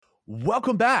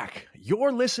Welcome back.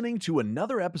 You're listening to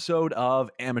another episode of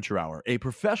Amateur Hour, a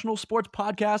professional sports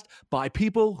podcast by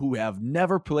people who have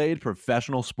never played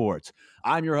professional sports.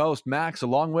 I'm your host, Max,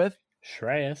 along with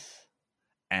Shreyas.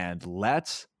 And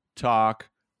let's talk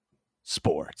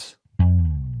sports.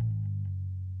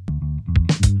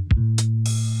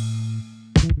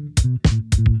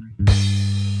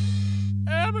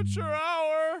 Amateur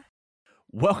Hour.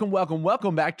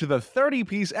 Welcome back to the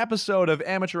 30-piece episode of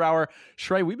Amateur Hour.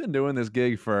 Shrey, we've been doing this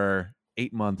gig for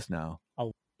 8 months now.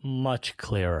 Much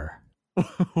clearer.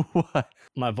 What?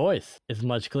 My voice is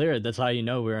much clearer. That's how you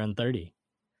know we're on 30.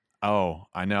 Oh,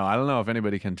 I know. I don't know if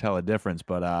anybody can tell a difference,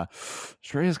 but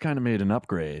Shrey has kind of made an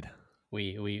upgrade.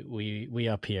 We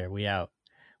up here. We out.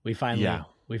 We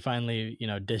finally,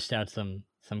 dished out some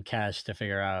cash to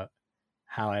figure out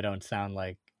how I don't sound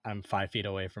like I'm 5 feet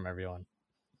away from everyone.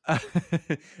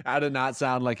 How to not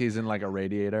sound like he's in like a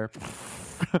radiator.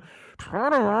 We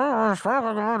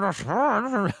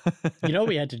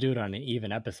had to do it on an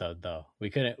even episode though. We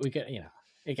could,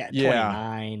 it got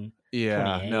 29. Yeah.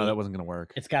 28. No, that wasn't going to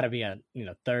work. It's got to be a,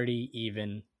 30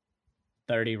 even,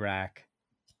 30 rack.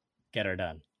 Get her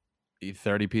done.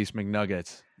 30-piece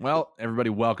McNuggets. Well,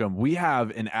 everybody, welcome. We have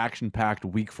an action-packed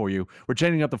week for you. We're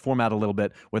changing up the format a little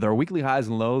bit. With our weekly highs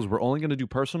and lows, we're only going to do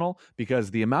personal because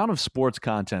the amount of sports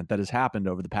content that has happened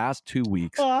over the past 2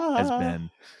 weeks has been,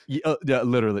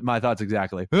 literally, my thoughts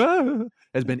exactly,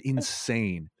 has been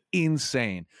insane. So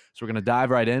we're going to dive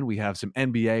right in. We have some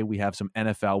NBA, we have some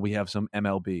NFL, we have some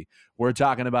MLB. We're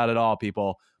talking about it all,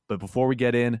 people. But before we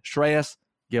get in, Shreyas,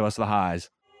 give us the highs.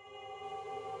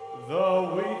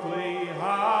 The weekly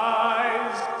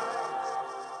highs.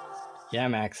 Yeah,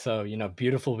 Max. So,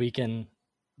 beautiful weekend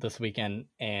this weekend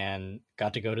and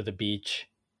got to go to the beach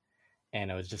and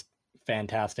it was just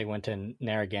fantastic. Went to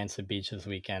Narragansett Beach this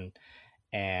weekend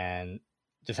and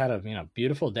just had a,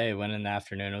 beautiful day. Went in the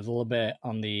afternoon. It was a little bit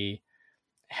on the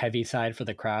heavy side for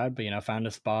the crowd, but, found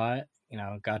a spot,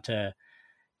 got to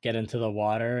get into the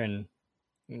water and,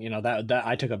 that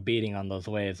I took a beating on those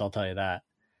waves. I'll tell you that.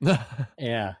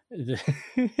 Yeah.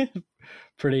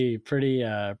 pretty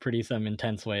some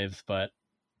intense waves, but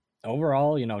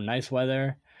overall, nice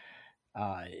weather.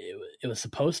 It was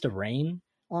supposed to rain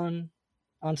on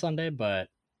Sunday, but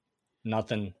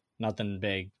nothing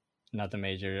big, nothing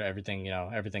major.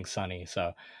 Everything's sunny.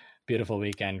 So beautiful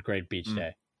weekend, great beach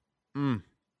day.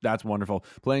 That's wonderful.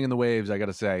 Playing in the waves, I got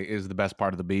to say, is the best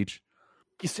part of the beach.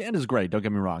 Sand is great. Don't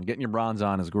get me wrong. Getting your bronze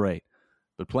on is great,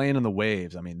 but playing in the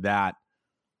waves, I mean, that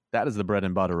is the bread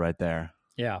and butter right there.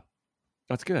 Yeah.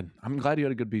 That's good. I'm glad you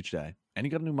had a good beach day. And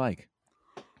you got a new mic.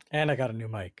 And I got a new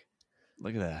mic.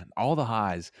 Look at that. All the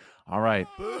highs. All right.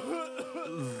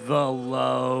 The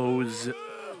lows.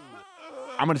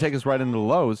 I'm going to take us right into the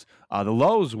lows. The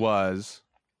lows was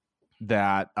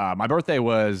that my birthday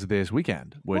was this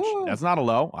weekend, which that's not a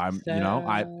low.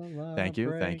 Thank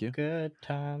you. Good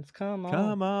times. Come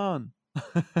on.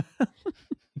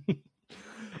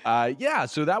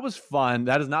 So that was fun.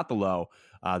 That is not the low.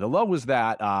 The low was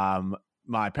that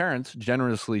my parents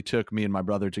generously took me and my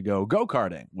brother to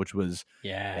go-karting, which was,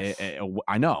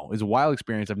 I know, it was a wild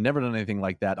experience. I've never done anything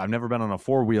like that. I've never been on a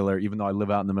four-wheeler, even though I live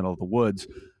out in the middle of the woods.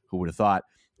 Who would have thought?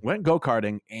 Went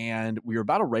go-karting, and we were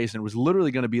about to race, and it was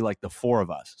literally going to be like the four of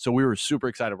us. So we were super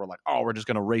excited. We're like, we're just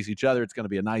going to race each other. It's going to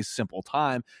be a nice, simple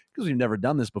time because we've never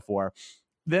done this before.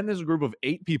 Then there's a group of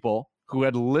 8 people who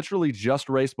had literally just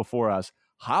raced before us,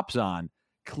 hops on.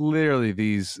 Clearly,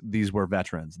 these were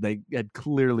veterans. They had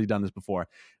clearly done this before.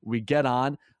 We get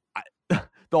on.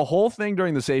 The whole thing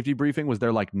during the safety briefing was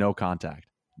they're like, no contact.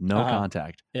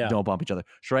 Yeah. Don't bump each other.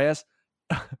 Shreyas,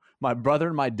 my brother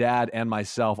and my dad and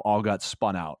myself all got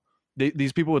spun out.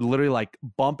 These people would literally like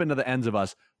bump into the ends of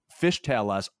us,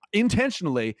 fishtail us,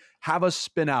 intentionally have us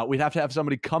spin out. We'd have to have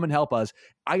somebody come and help us.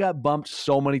 I got bumped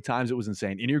so many times. It was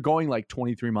insane. And you're going like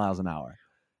 23 miles an hour.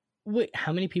 Wait,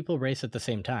 how many people race at the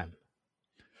same time?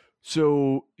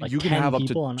 So like you can have up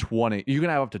to on... 20. You can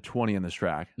have up to 20 in this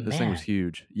track. This thing was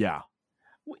huge. Yeah.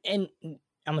 And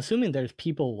I'm assuming there's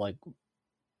people like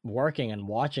working and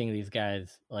watching these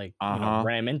guys like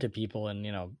ram into people, and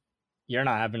you're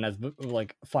not having as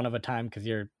like fun of a time because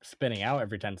you're spinning out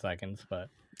every 10 seconds. But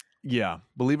yeah,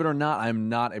 believe it or not, I'm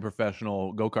not a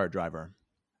professional go-kart driver.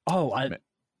 Oh,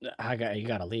 you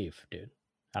gotta leave, dude.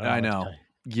 I know.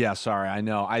 Yeah, sorry. I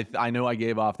know. I know I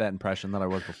gave off that impression that I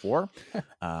was before.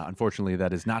 Unfortunately,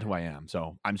 that is not who I am.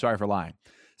 So I'm sorry for lying.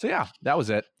 So yeah, that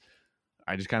was it.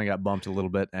 I just kind of got bumped a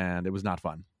little bit, and it was not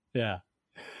fun. Yeah.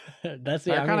 That's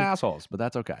They're kind of assholes, but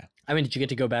that's okay. I mean, did you get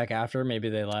to go back after? Maybe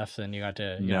they left and you got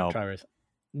to try race.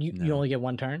 You only get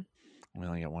one turn? We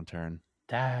only get one turn.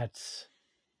 That's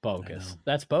bogus.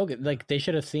 That's bogus. Like, they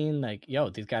should have seen, like, yo,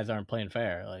 these guys aren't playing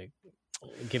fair. Like,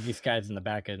 give these guys in the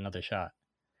back another shot.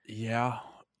 Yeah.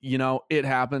 It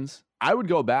happens. I would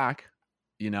go back.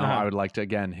 I would like to,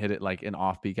 again, hit it like in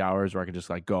off-peak hours where I could just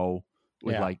like go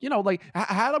with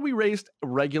how do we raise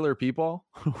regular people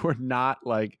who are not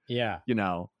like,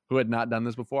 who had not done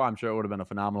this before? I'm sure it would have been a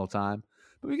phenomenal time.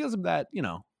 But because of that,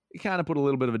 it kind of put a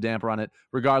little bit of a damper on it.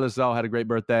 Regardless, though, had a great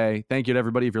birthday. Thank you to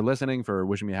everybody if you're listening for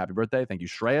wishing me a happy birthday. Thank you,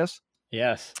 Shreyas.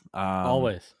 Yes,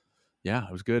 always. Yeah,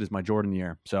 it was good. It's my Jordan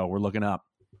year, so we're looking up.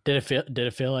 Did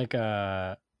it feel like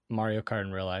Mario Kart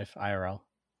in real life, IRL?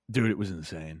 Dude, it was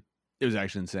insane. It was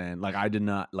actually insane. Like, I did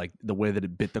not like the way that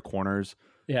it bit the corners.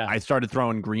 Yeah, I started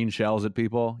throwing green shells at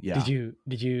people. Yeah. Did you?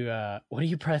 What do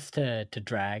you press to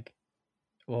drag?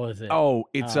 What was it? Oh,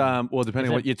 it's depending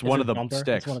on what it's one of the bumper?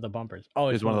 sticks. It's one of the bumpers. Oh,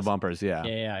 it's one of the bumpers. Yeah.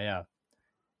 Yeah.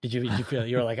 Did you feel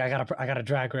you were like, I gotta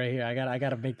drag right here. I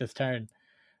gotta make this turn.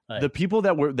 Like, the people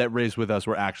that raced with us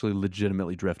were actually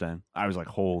legitimately drifting. I was like,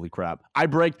 holy crap. I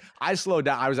slowed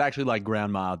down. I was actually like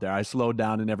grandma out there. I slowed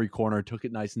down in every corner, took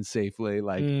it nice and safely.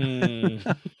 Like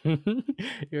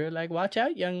you're like, watch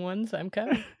out, young ones, I'm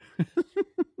coming.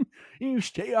 You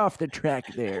stay off the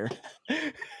track there.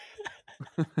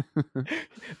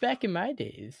 Back in my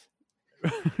days,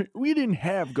 we didn't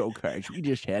have go-karts. We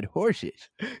just had horses.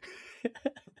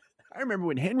 I remember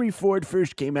when Henry Ford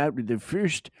first came out with the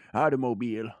first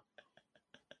automobile.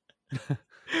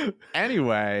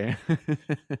 Anyway.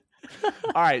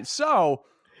 All right, so,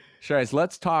 Shreyas,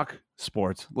 let's talk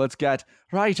sports. Let's get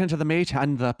right into the meat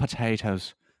and the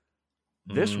potatoes.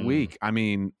 This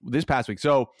past week.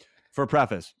 So, for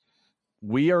preface,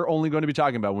 we are only going to be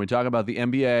talking about, when we talk about the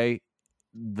NBA,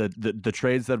 the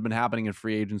trades that have been happening in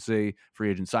free agency,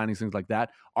 free agent signings, things like that.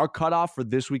 Our cutoff for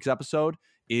this week's episode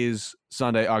is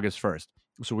Sunday, August 1st.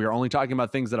 So we are only talking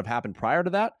about things that have happened prior to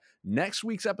that. Next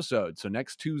week's episode, so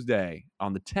next Tuesday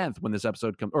on the 10th, when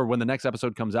the next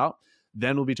episode comes out,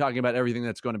 then we'll be talking about everything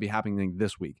that's going to be happening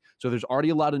this week. So there's already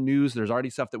a lot of news. There's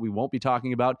already stuff that we won't be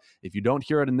talking about. If you don't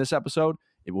hear it in this episode,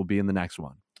 it will be in the next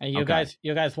one. And you guys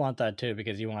want that too,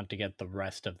 because you want to get the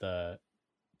rest of the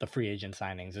free agent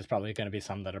signings. There's probably going to be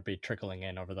some that'll be trickling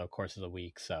in over the course of the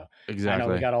week. So exactly. I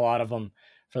know we got a lot of them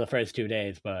for the first 2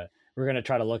 days, but we're going to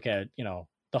try to look at,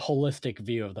 the holistic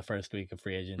view of the first week of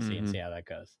free agency and see how that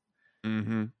goes.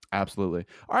 Mm-hmm. Absolutely.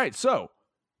 All right. So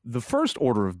the first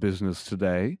order of business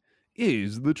today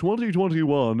is the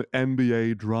 2021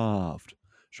 NBA draft.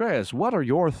 Shreyas, what are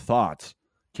your thoughts?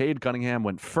 Cade Cunningham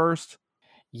went first.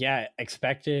 Yeah,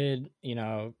 expected.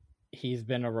 He's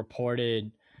been a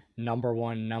reported number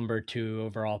 1, number 2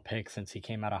 overall pick since he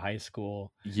came out of high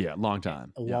school. Yeah, long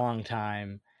time. Long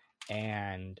time.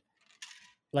 And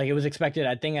like, it was expected,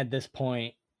 I think at this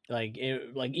point,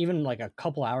 even like a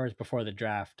couple hours before the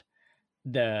draft,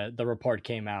 the report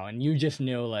came out, and you just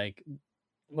knew, like,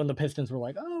 when the Pistons were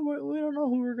like, oh, we don't know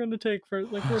who we're going to take for,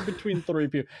 like, we're between 3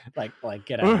 people, like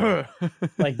get out.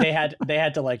 Like, they had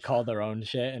to like call their own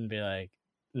shit and be like,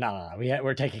 nah,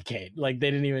 we're taking Cade. Like,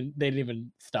 they didn't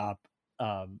even stop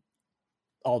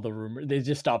all the rumors. They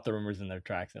just stopped the rumors in their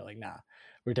tracks. They're like, nah,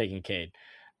 we're taking Cade.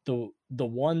 The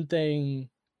one thing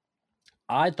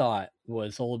I thought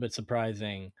was a little bit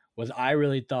surprising was I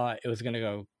really thought it was going to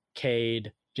go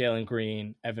Cade, Jalen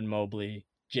Green, Evan Mobley,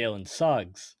 Jalen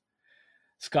Suggs.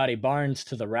 Scotty Barnes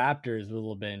to the Raptors was a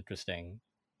little bit interesting.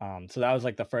 So that was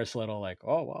like the first little like,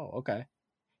 oh, wow, okay.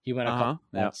 He went a couple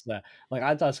months that, like,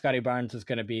 I thought Scotty Barnes was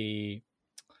going to be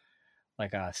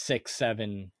like a 6,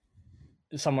 7,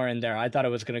 somewhere in there. I thought it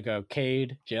was going to go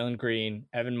Cade, Jalen Green,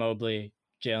 Evan Mobley,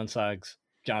 Jalen Suggs,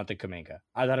 Jonathan Kuminga.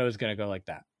 I thought it was going to go like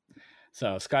that.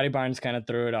 So Scotty Barnes kind of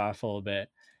threw it off a little bit.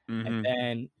 Mm-hmm. And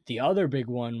then the other big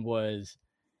one was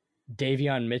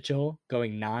Davion Mitchell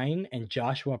going 9 and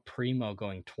Joshua Primo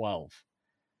going 12.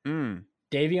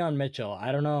 Davion Mitchell,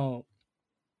 I don't know.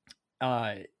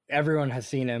 Everyone has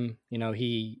seen him.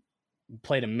 He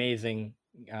played amazing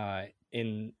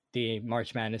in the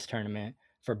March Madness tournament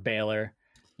for Baylor.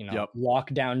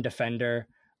 Lockdown defender.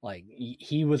 Like,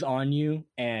 he was on you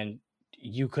and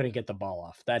you couldn't get the ball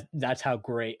off. That's how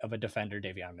great of a defender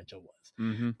Davion Mitchell was.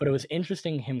 Mm-hmm. But it was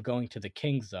interesting him going to the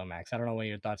Kings, though, Max. I don't know what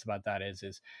your thoughts about that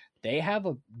is they have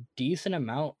a decent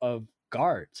amount of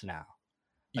guards now.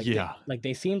 Like,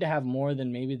 they seem to have more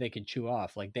than maybe they could chew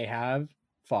off. Like, they have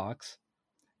Fox.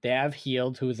 They have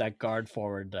Hield, who is that guard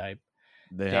forward type.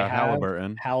 They have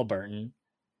Halliburton.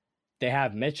 They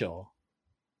have Mitchell.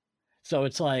 So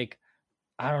it's like,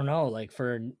 I don't know, like,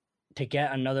 to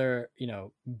get another,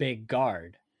 big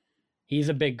guard. He's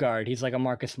a big guard. He's like a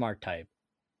Marcus Smart type.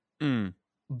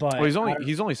 But he's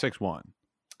only 6'1".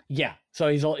 Yeah.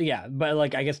 So but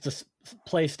like, I guess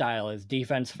play style is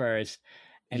defense first,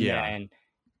 and then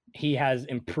he has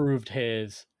improved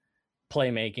his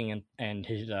playmaking and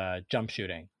his jump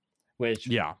shooting, which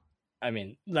I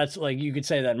mean, that's like, you could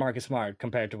say that Marcus Smart,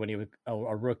 compared to when he was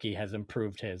a rookie, has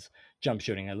improved his jump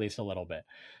shooting at least a little bit.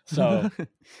 So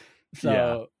he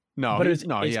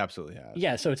absolutely has.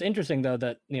 Yeah, so it's interesting though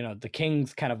that, you know, the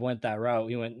Kings kind of went that route.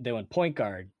 They went point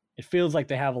guard. It feels like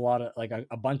they have a lot of, like,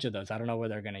 a bunch of those. I don't know where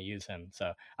they're going to use him.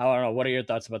 So I don't know. What are your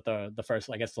thoughts about the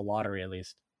first, I guess, the lottery, at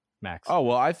least, Max? Oh,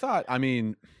 well, I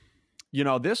mean, you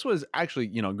know, this was actually,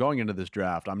 you know, going into this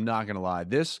draft, I'm not going to lie,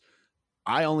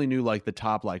 I only knew like the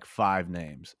top like 5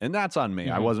 names, and that's on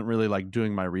me. I wasn't really like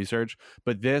doing my research,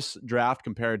 but this draft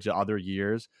compared to other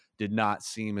years did not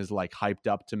seem as like hyped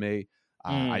up to me.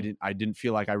 I didn't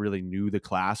feel like I really knew the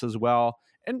class as well.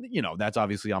 And, you know, that's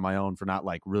obviously on my own for not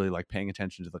like really like paying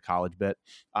attention to the college bit.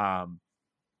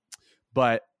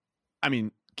 But I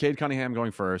mean, Cade Cunningham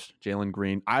going first, Jalen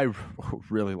Green. I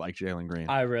really like Jalen Green.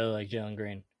 I really like Jalen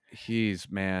Green.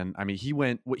 I mean,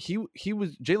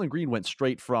 Jalen Green went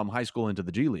straight from high school into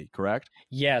the G League, correct?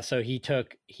 Yeah. So he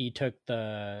took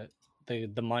the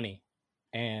money,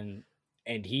 and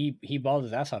he balled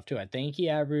his ass off too. I think he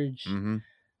averaged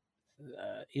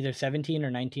either 17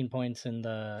 or 19 points in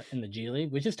the G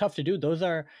League, which is tough to do. Those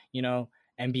are, you know,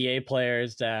 NBA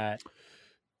players that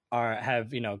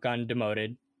have, you know, gotten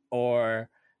demoted, or,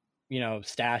 you know,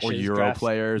 stashes, or Euro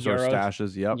players, or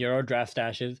stashes. Yep. Euro draft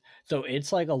stashes. So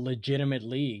it's like a legitimate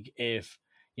league if,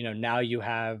 you know, now you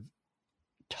have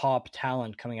top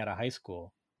talent coming out of high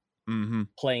school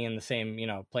playing in the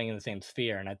same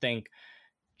sphere. And I think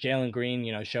Jalen Green,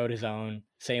 you know, showed his own.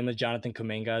 Same with Jonathan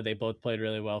Kuminga. They both played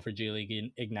really well for G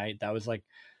League Ignite. That was like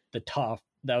the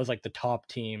top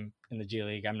team in the G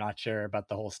League. I'm not sure about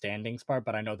the whole standings part,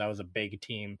 but I know that was a big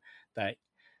team that,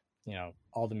 you know,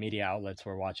 all the media outlets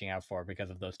were watching out for because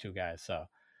of those two guys. So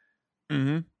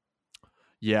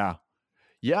yeah.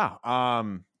 I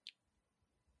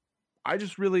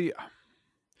just really,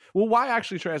 well, why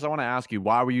actually, Shreyas, I want to ask you,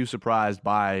 why were you surprised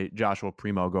by Joshua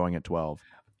Primo going at 12?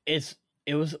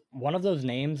 It was one of those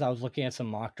names. I was looking at some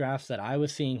mock drafts that I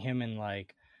was seeing him in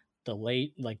like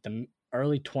the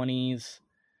early 20s,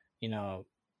 you know,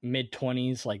 mid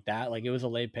 20s, like that. Like, it was a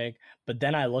late pick. But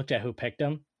then I looked at who picked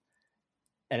him,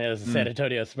 and it was the San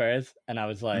Antonio Spurs, and I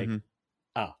was like,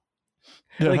 oh,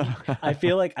 like, I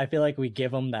feel like we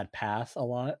give them that pass a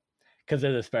lot because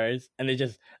they're the Spurs, and they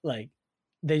just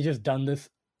done this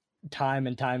time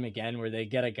and time again where they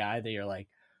get a guy that you're like,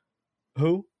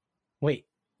 who? Wait.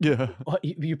 Yeah. What,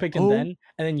 you picked him then?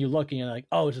 And then you look and you're like,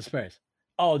 oh, it's the Spurs.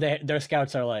 Oh, their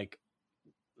scouts are like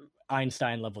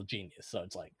Einstein level genius. So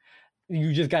it's like,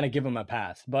 you just got to give them a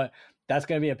pass. But that's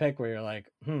going to be a pick where you're like,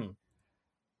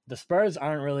 the Spurs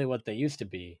aren't really what they used to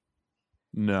be.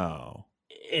 No.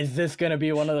 Is this going to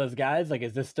be one of those guys? Like,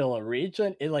 is this still a reach?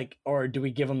 Or do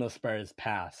we give them the Spurs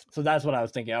pass? So that's what I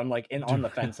was thinking. I'm like on the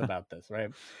fence about this,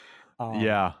 right?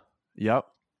 Yeah. Yep.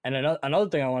 And another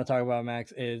thing I want to talk about,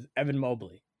 Max, is Evan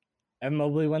Mobley. Evan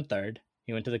Mobley went third.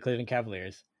 He went to the Cleveland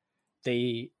Cavaliers.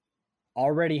 They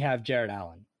already have Jared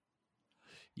Allen.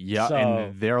 Yeah, so,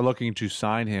 and they're looking to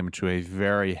sign him to a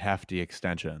very hefty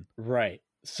extension. Right.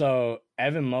 So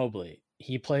Evan Mobley,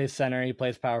 he plays center, he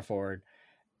plays power forward.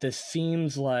 This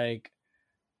seems like,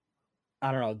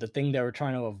 I don't know, the thing they were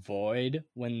trying to avoid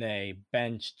when they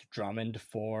benched Drummond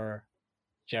for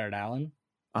Jared Allen.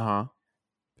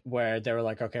 Where they were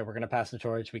like, okay, we're going to pass the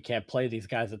torch. We can't play these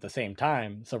guys at the same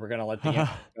time, so we're going to let the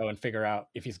go and figure out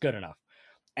if he's good enough.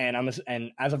 And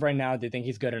as of right now, they think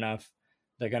he's good enough.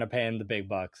 They're going to pay him the big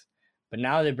bucks. But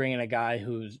now they bring in a guy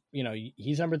who's, you know,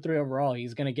 he's number 3 overall.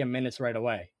 He's going to get minutes right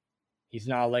away. He's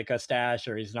not like a stash,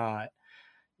 or he's not,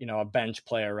 you know, a bench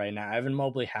player right now. Evan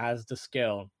Mobley has the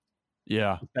skill.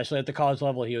 Yeah. Especially at the college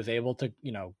level, he was able to,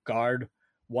 you know, guard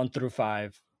 1 through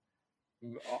 5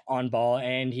 on ball,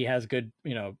 and he has good,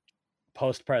 you know,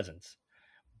 post presence.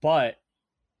 But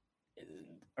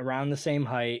around the same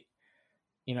height,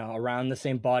 you know, around the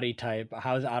same body type,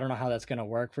 I don't know how that's going to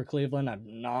work for Cleveland. I'm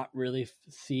not really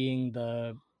seeing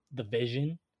the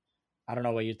vision. I don't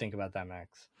know what you think about that,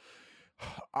 Max.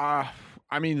 I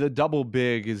mean, the double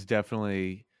big is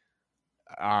definitely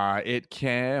it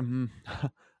can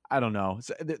I don't know.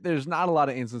 There's not a lot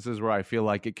of instances where I feel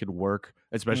like it could work,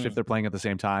 especially if they're playing at the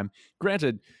same time.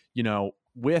 Granted, you know,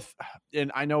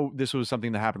 and I know this was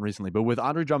something that happened recently, but with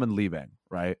Andre Drummond leaving,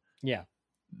 right? Yeah.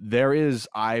 There is,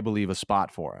 I believe, a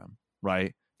spot for him,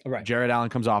 right? Right. Jared Allen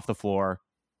comes off the floor,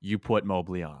 you put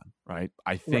Mobley on, right?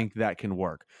 I think that can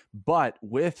work. But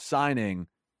with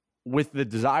the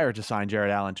desire to sign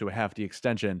Jared Allen to a hefty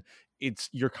extension,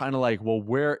 you're kind of like, well,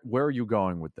 where are you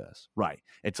going with this? Right.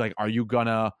 It's like, are you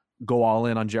gonna go all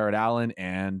in on Jared Allen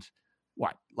and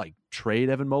what, like trade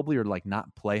Evan Mobley or like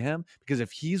not play him? Because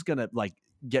if he's gonna like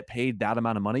get paid that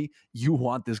amount of money, you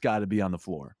want this guy to be on the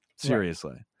floor.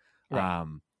 Seriously. Right.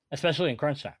 Especially in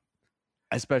crunch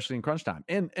time.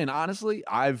 And honestly,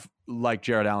 I've liked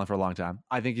Jared Allen for a long time.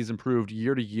 I think he's improved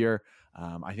year to year.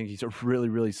 I think he's a really,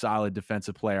 really solid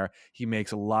defensive player. He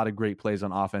makes a lot of great plays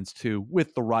on offense too,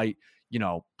 with the right,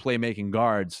 playmaking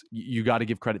guards. You got to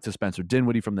give credit to Spencer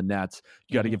Dinwiddie from the Nets.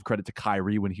 You got to give credit to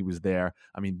Kyrie when he was there.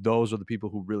 I mean, those are the people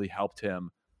who really helped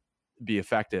him be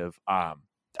effective.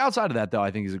 Outside of that, though,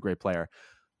 I think he's a great player.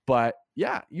 But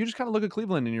yeah, you just kind of look at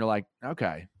Cleveland and you're like,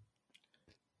 okay,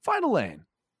 find a lane.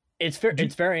 It's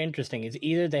very interesting. It's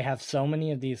either they have so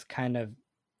many of these kind of,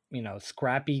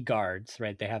 scrappy guards,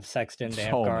 right? They have Sexton, they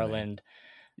have Garland.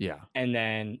 Yeah. And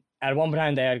then at one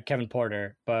time they had Kevin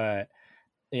Porter, but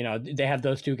they have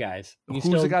those two guys. Who's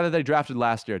the guy that they drafted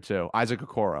last year too? Isaac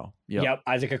Okoro. Yep,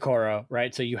 Isaac Okoro,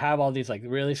 right? So you have all these like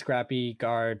really scrappy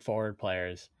guard forward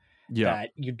players. Yeah.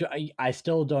 I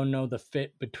still don't know the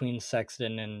fit between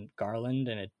Sexton and Garland,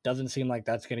 and it doesn't seem like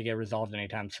that's going to get resolved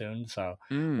anytime soon. So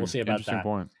we'll see about that.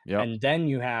 Point. Yep. And then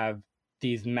you have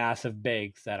these massive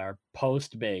bigs that are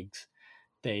post bigs.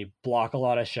 They block a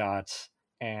lot of shots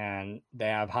and they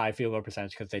have high field goal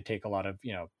percentage because they take a lot of,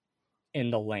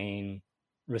 in the lane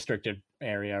restricted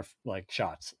area like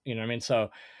shots. You know what I mean?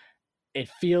 So it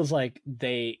feels like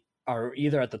they are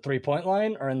either at the 3-point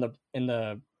line or in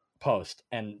the post,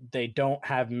 and they don't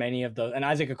have many of those. And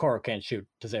Isaac Okoro can't shoot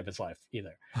to save his life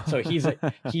either. So he's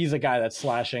a guy that's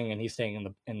slashing and he's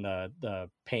staying in the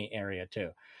paint area too.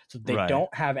 So they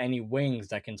don't have any wings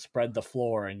that can spread the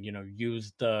floor and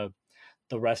use the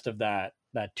rest of that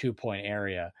 2-point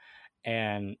area.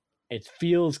 And it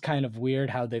feels kind of weird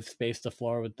how they've spaced the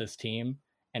floor with this team,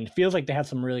 and it feels like they have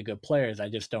some really good players. I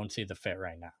just don't see the fit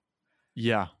right now.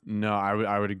 Yeah, no,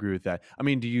 I would agree with that. I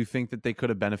mean, do you think that they could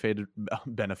have benefited?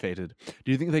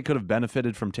 Do you think they could have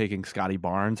benefited from taking Scotty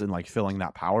Barnes and like filling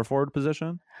that power forward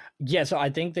position? Yeah, so I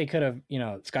think they could have,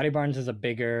 Scotty Barnes is a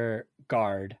bigger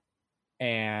guard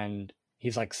and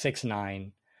he's like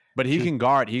 6'9". But he can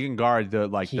guard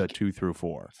the 2 through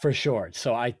 4. For sure.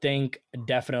 So I think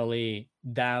definitely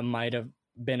that might have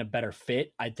been a better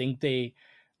fit. I think they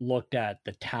looked at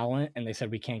the talent and they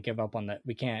said we can't give up on that.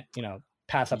 We can't,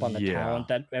 pass up on the talent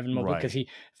that Evan Mobley, because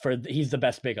he's the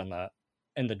best big in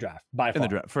the draft by far. In the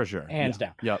draft, for sure. Hands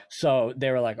down. Yep. So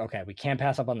they were like, okay, we can't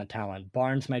pass up on the talent.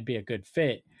 Barnes might be a good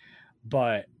fit,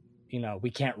 but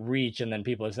we can't reach. And then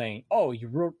people are saying, oh,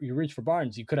 you reached for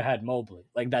Barnes, you could have had Mobley,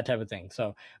 like that type of thing.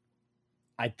 So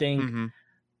I think,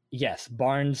 yes,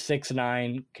 Barnes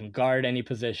 6'9", can guard any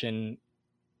position,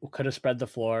 could have spread the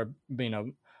floor, a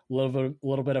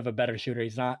little bit of a better shooter.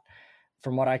 He's not,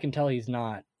 from what I can tell, he's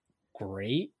not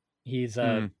great. He's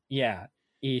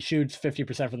he shoots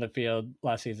 50% from the field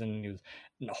last season. He was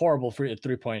horrible for a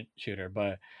 3-point shooter,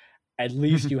 but at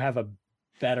least you have a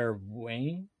better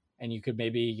wing, and you could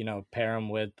maybe pair him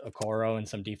with Okoro in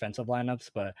some defensive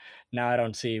lineups. But now I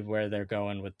don't see where they're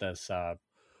going with this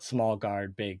small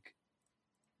guard, big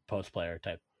post player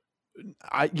type.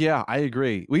 I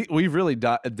agree. We've really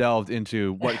delved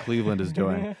into what Cleveland is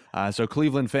doing. So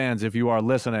Cleveland fans, if you are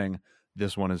listening,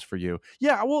 this one is for you.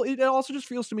 Yeah, well, it also just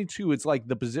feels to me too, it's like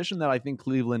the position that I think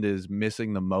Cleveland is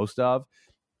missing the most of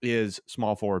is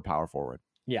small forward, power forward.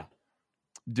 Yeah.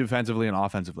 Defensively and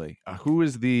offensively. Who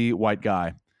is the white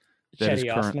guy?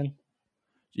 Cedi Osman.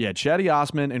 Yeah, Cedi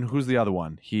Osman, and who's the other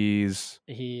one?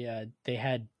 They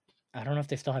had, I don't know if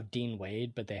they still have Dean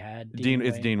Wade, but they had Dean Wade.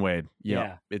 It's Dean Wade.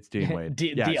 Yeah, it's Dean Wade.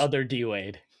 The other D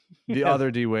Wade. The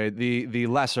other D Wade, the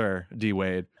lesser D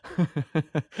Wade.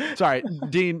 Sorry,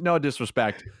 Dean. No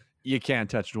disrespect. You can't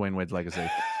touch Dwayne Wade's legacy.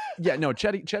 Yeah, no,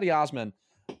 Cedi Osman.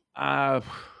 I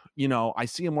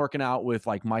see him working out with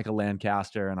like Michael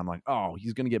Lancaster, and I'm like, oh,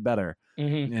 he's gonna get better.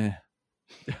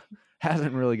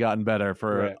 Hasn't really gotten better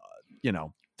for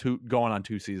going on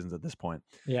 2 seasons at this point.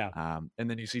 Yeah. And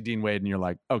then you see Dean Wade, and you're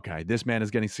like, okay, this man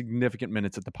is getting significant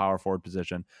minutes at the power forward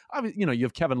position. You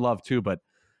have Kevin Love too, but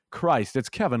Christ, it's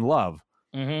Kevin Love.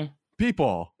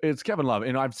 People, it's Kevin Love.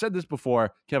 And I've said this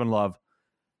before, Kevin Love,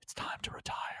 it's time to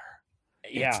retire.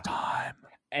 Yeah. It's time.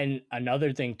 And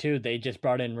another thing too, they just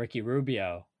brought in Ricky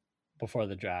Rubio before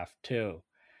the draft too,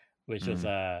 which was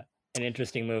an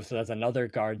interesting move. So that's another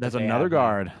guard. That's another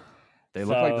guard. They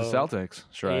look like the Celtics.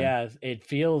 Sure. Yeah, it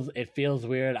feels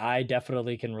weird. I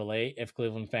definitely can relate if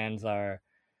Cleveland fans are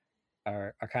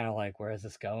kind of like, where is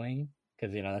this going?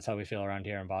 Because that's how we feel around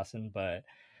here in Boston. But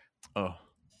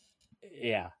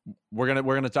Yeah. We're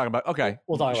gonna talk about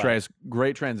We'll talk about Shreyas,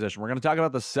 great transition. We're gonna talk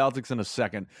about the Celtics in a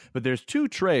second, but there's two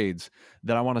trades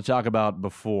that I want to talk about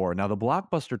before. Now, the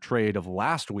blockbuster trade of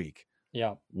last week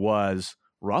was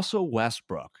Russell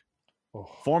Westbrook,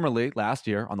 formerly last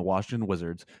year on the Washington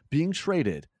Wizards, being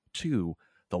traded to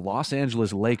the Los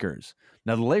Angeles Lakers.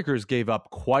 Now, the Lakers gave up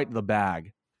quite the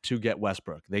bag to get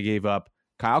Westbrook. They gave up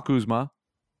Kyle Kuzma,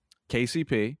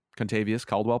 KCP, Contavious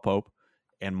Caldwell-Pope,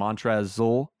 and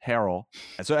Montrezl Harrell,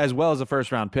 so as well as a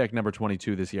first-round pick, number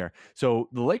 22 this year. So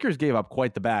the Lakers gave up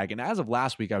quite the bag. And as of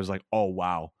last week, I was like, oh,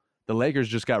 wow. The Lakers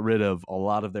just got rid of a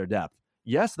lot of their depth.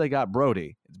 Yes, they got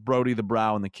Brody. It's Brody, the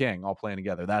Brow, and the King all playing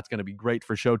together. That's going to be great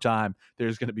for Showtime.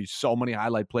 There's going to be so many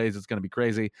highlight plays. It's going to be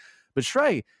crazy. But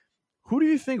Shrey, who do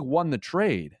you think won the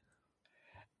trade?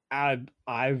 I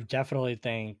definitely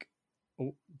think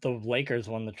the Lakers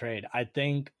won the trade. I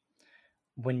think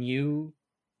when you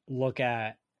look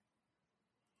at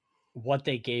what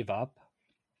they gave up,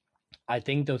 I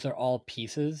think those are all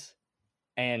pieces,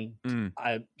 and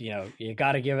you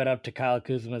got to give it up to Kyle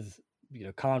Kuzma's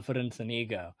confidence and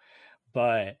ego,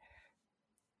 but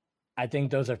I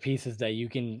think those are pieces that you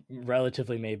can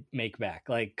relatively make back.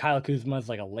 Like Kyle Kuzma's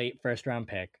like a late first round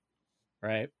pick,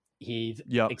 right? He's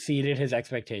exceeded his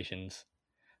expectations,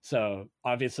 so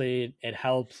obviously it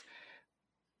helps,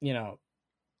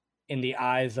 in the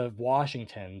eyes of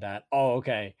Washington that,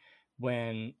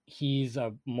 when he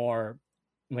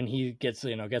gets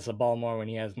the ball more, when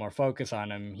he has more focus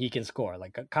on him, he can score.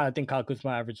 Like I think Kyle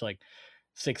Kuzma averaged like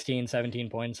 16, 17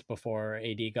 points before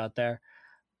AD got there.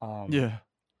 And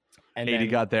AD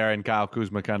got there and Kyle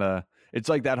Kuzma it's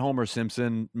like that Homer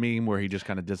Simpson meme where he just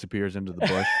kind of disappears into the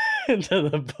bush. Into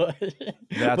the bush.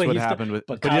 That's what happened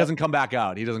but he doesn't come back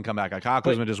out. Kyle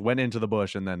Kuzma just went into the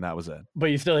bush and then that was it. But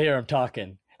you still hear him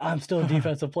talking. I'm still a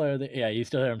defensive player. Yeah, you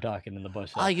still hear him talking in the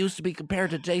bush. I used to be compared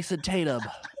to Jason Tatum.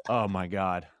 Oh, my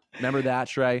God. Remember that,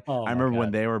 Shrey? I remember when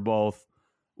they were both,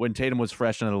 when Tatum was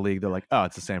fresh into the league, they're like, oh,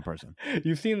 it's the same person.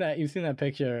 You've seen that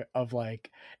picture of like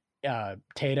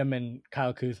Tatum and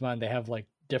Kyle Kuzma, and they have like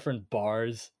different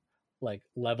bars, like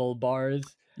level bars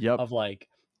of like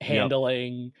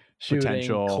handling, shooting,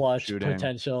 clutch,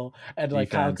 potential, and like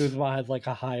Kyle Kuzma has like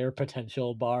a higher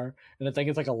potential bar, and I think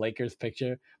it's like a Lakers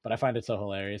picture, but I find it so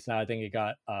hilarious. Now I think it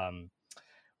got on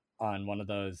one of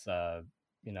those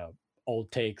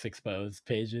old takes exposed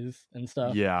pages and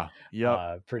stuff.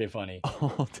 Pretty funny.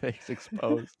 Old takes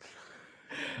exposed.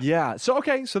 Yeah. So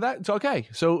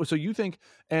you think,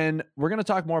 and we're going to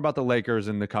talk more about the Lakers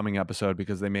in the coming episode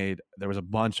because there was a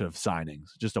bunch of signings,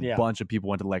 just a bunch of people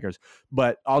went to the Lakers.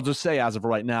 But I'll just say, as of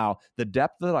right now, the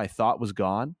depth that I thought was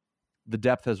gone, the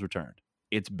depth has returned.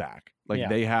 It's back.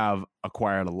 They have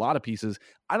acquired a lot of pieces.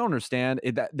 I don't understand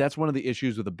it. That's one of the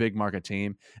issues with a big market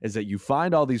team is that you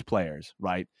find all these players,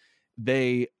 right?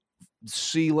 They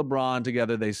see LeBron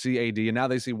together, they see AD, and now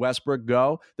they see Westbrook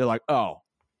go. They're like, oh,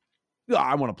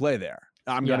 I want to play there.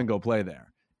 I'm going to go play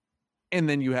there. And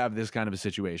then you have this kind of a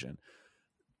situation.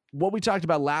 What we talked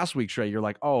about last week, Shrey, you're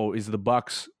like, oh, is the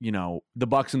Bucks, the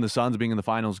Bucks and the Suns being in the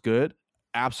finals good?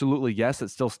 Absolutely, yes, it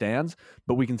still stands.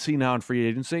 But we can see now in free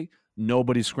agency,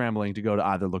 nobody's scrambling to go to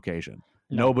either location.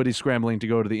 No. Nobody's scrambling to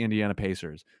go to the Indiana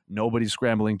Pacers. Nobody's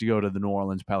scrambling to go to the New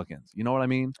Orleans Pelicans. You know what I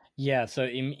mean? Yeah, so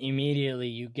immediately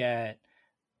you get,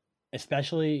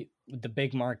 especially the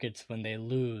big markets, when they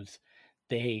lose,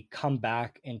 they come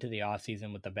back into the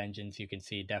offseason with a vengeance, you can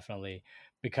see, definitely,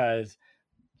 because,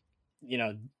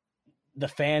 the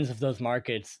fans of those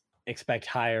markets expect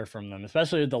higher from them,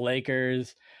 especially the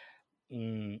Lakers,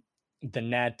 the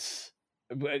Nets.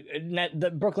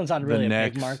 The Brooklyn's not really a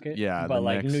big market, but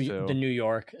like New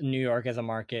York as a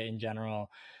market in general.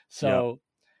 So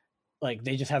like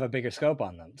they just have a bigger scope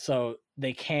on them. So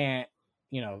they can't,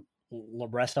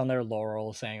 rest on their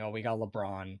laurels saying, oh, we got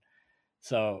LeBron.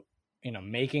 So,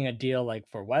 making a deal like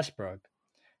for Westbrook,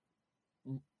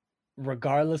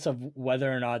 regardless of whether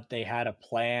or not they had a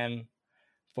plan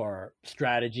for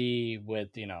strategy with,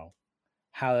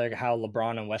 how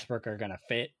LeBron and Westbrook are going to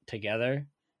fit together,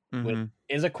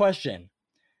 is a question.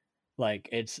 Like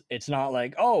it's not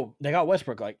like, oh, they got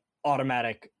Westbrook, like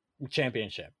automatic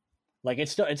championship. Like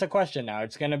it's a question now.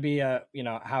 It's going to be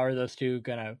how are those two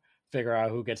going to figure out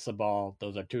who gets the ball?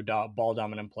 Those are two ball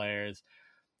dominant players.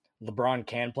 LeBron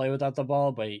can play without the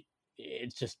ball, but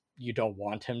it's just you don't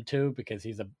want him to because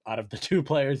he's out of the two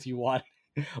players you want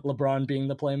LeBron being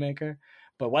the playmaker.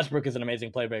 But Westbrook is an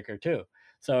amazing playmaker too.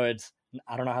 So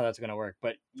I don't know how that's going to work,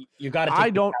 but you got to.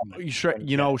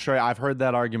 Shrey, I've heard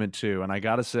that argument too, and I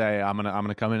got to say, I'm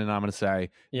gonna come in and I'm gonna say,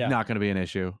 not going to be an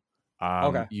issue.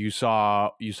 Okay.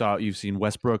 You've seen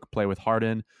Westbrook play with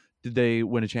Harden. Did they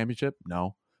win a championship?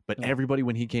 No. But everybody,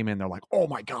 when he came in, they're like, oh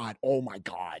my God, oh my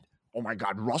God. Oh my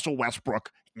God, Russell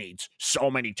Westbrook needs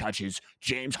so many touches.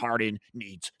 James Harden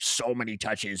needs so many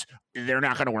touches. They're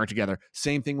not going to work together.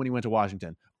 Same thing when he went to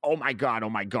Washington. Oh my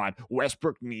God,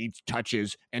 Westbrook needs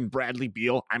touches. And Bradley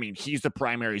Beal, I mean, he's the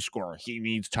primary scorer. He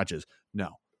needs touches. No,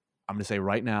 I'm going to say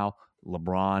right now,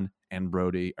 LeBron and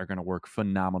Brody are going to work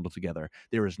phenomenal together.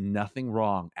 There is nothing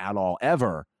wrong at all,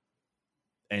 ever.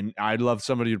 And I'd love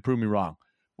somebody to prove me wrong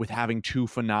with having two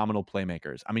phenomenal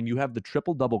playmakers. I mean, you have the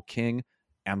triple-double king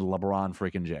and LeBron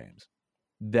freaking James.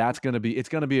 It's going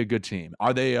to be a good team.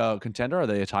 Are they a contender? Are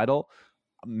they a title?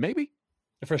 Maybe.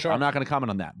 For sure. I'm not going to comment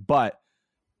on that, but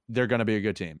they're going to be a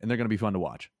good team and they're going to be fun to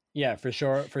watch. Yeah, for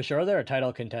sure. For sure, they're a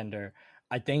title contender.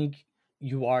 I think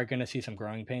you are going to see some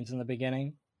growing pains in the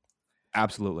beginning.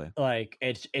 Absolutely. Like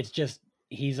it's just,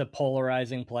 he's a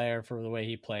polarizing player for the way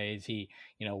he plays. He,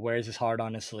 wears his heart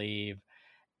on his sleeve,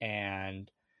 and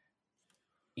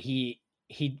he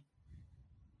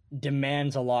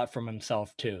demands a lot from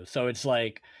himself too. So it's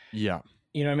like, yeah,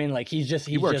 you know what I mean? Like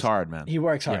he works hard, man. He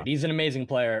works hard. Yeah. He's an amazing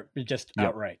player, just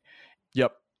outright.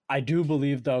 Yep. I do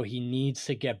believe though he needs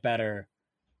to get better,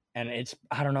 and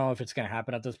I don't know if it's going to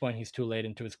happen at this point. He's too late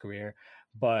into his career,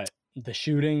 but the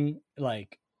shooting,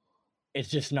 like, it's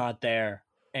just not there.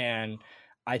 And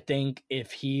I think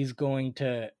if he's going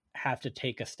to have to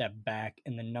take a step back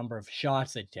in the number of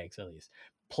shots that he takes, at least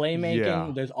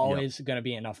playmaking, there's always going to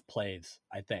be enough plays,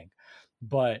 I think.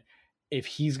 But if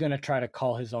he's going to try to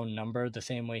call his own number the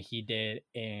same way he did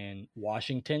in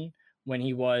Washington, when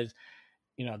he was,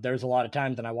 there's a lot of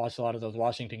times, and I watched a lot of those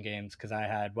Washington games because I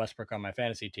had Westbrook on my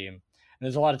fantasy team. And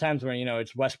there's a lot of times where,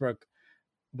 it's Westbrook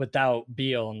without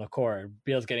Beal in the court.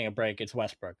 Beal's getting a break. It's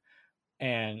Westbrook.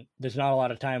 And there's not a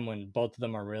lot of time when both of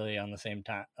them are really on the same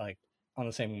time, like on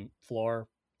the same floor,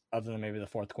 other than maybe the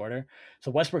fourth quarter.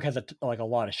 So Westbrook has a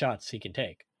lot of shots he can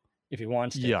take if he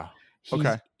wants to. Yeah.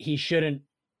 He shouldn't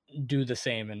do the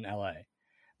same in LA.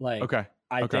 Like,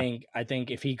 I think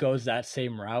if he goes that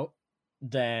same route,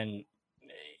 then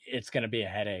it's going to be a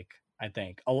headache. I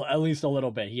think at least a little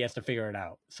bit. He has to figure it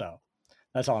out. So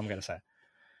that's all I'm going to say.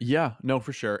 Yeah, no,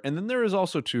 for sure. And then there is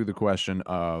also too the question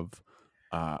of,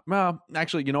 well,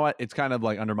 actually, you know what? It's kind of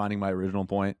like undermining my original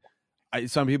point.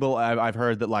 Some people I've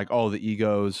heard that, like, oh, the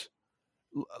egos.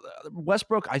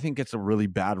 Westbrook, I think, gets a really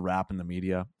bad rap in the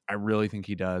media. I really think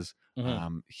he does.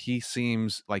 Mm-hmm. He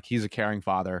seems like he's a caring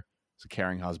father. He's a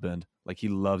caring husband. Like, he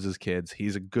loves his kids.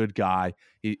 He's a good guy.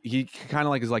 He kind of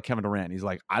like is like Kevin Durant. He's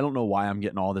like, I don't know why I'm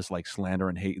getting all this like slander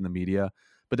and hate in the media,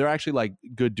 but they're actually like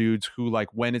good dudes who, like,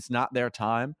 when it's not their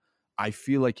time, I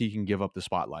feel like he can give up the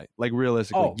spotlight. Like,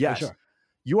 realistically, yes. For sure.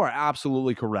 You are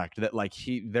absolutely correct that, like,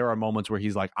 there are moments where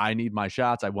he's like, I need my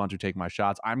shots. I want to take my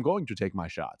shots. I'm going to take my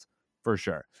shots for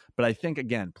sure. But I think,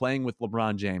 again, playing with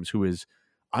LeBron James, who is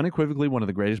unequivocally one of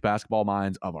the greatest basketball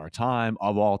minds of our time,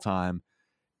 of all time,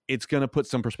 it's going to put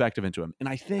some perspective into him. And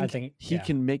I think he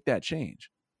can make that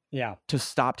change. Yeah. To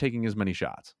stop taking as many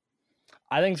shots.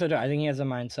 I think so too. I think he has a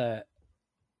mindset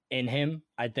in him.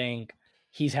 I think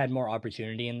he's had more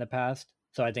opportunity in the past.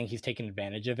 So I think he's taken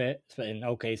advantage of it in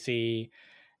OKC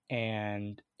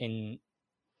and in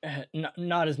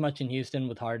not as much in Houston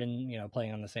with Harden,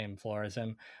 playing on the same floor as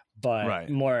him, but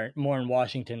more in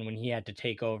Washington when he had to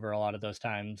take over a lot of those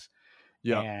times.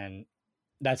 Yeah. And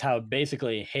that's how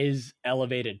basically his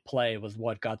elevated play was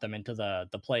what got them into the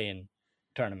play-in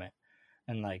tournament.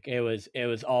 And like it was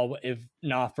all, if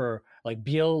not for like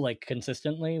Beal, like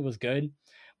consistently was good,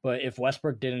 but if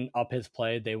Westbrook didn't up his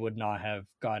play, they would not have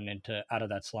gotten out of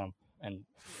that slump. And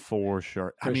for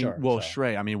sure.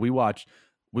 Shrey, I mean, we watched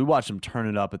them turn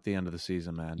it up at the end of the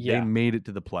season, man. Yeah. They made it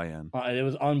to the play-in. It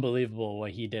was unbelievable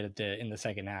what he did in the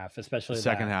second half, especially the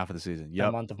second half of the season.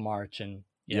 The month of March, and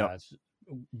it's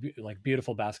like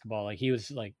beautiful basketball. Like, he was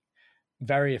like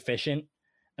very efficient,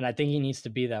 and I think he needs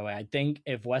to be that way. I think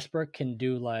if Westbrook can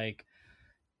do like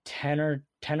 10 or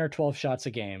 12 shots a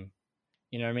game,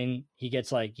 you know what I mean? He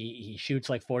gets like he shoots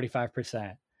like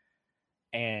 45%,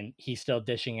 and he's still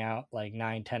dishing out like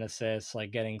 9-10 assists,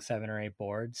 like getting 7 or 8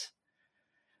 boards.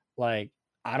 Like,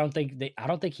 I don't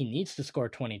think he needs to score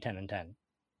 20, 10, and 10.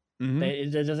 Mm-hmm.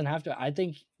 It doesn't have to. I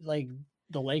think like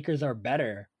the Lakers are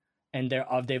better, and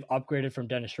they've upgraded from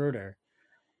Dennis Schroeder.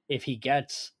 If he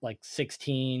gets like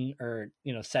 16 or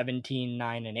 17,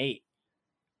 9, and 8,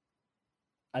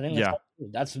 I think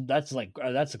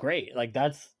that's great. Like,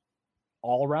 that's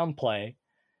all around play,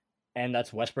 and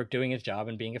that's Westbrook doing his job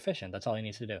and being efficient. That's all he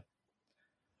needs to do.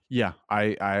 Yeah,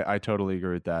 I totally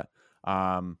agree with that.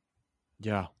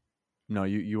 Yeah. No,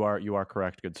 you are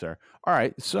correct, good sir. All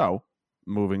right, so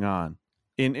moving on.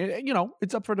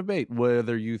 it's up for debate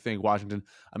whether you think Washington.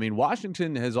 I mean,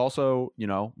 Washington has also,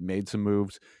 made some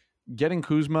moves. Getting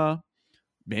Kuzma,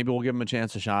 maybe we'll give him a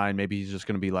chance to shine. Maybe he's just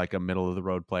going to be like a middle of the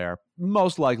road player.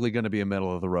 Most likely going to be a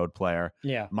middle of the road player.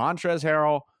 Yeah. Montrezl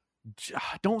Harrell,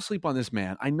 don't sleep on this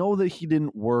man. I know that he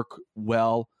didn't work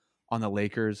well on the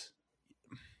Lakers.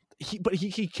 But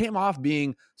he came off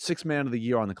being sixth man of the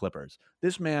year on the Clippers.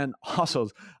 This man also,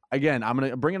 again, I'm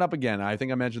going to bring it up again. I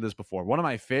think I mentioned this before. One of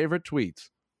my favorite tweets,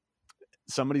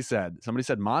 somebody said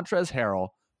Montrezl Harrell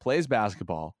plays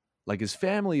basketball like his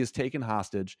family is taken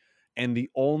hostage, and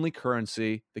the only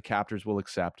currency the captors will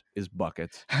accept is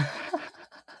buckets.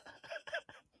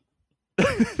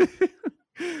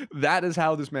 That is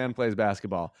how this man plays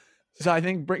basketball. So I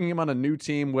think bringing him on a new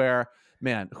team where,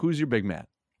 man, who's your big man?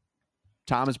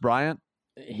 Thomas Bryant,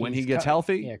 when he gets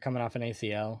healthy. Yeah, coming off an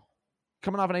ACL.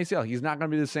 He's not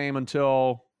going to be the same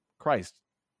until,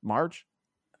 March,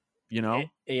 Yeah,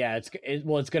 it's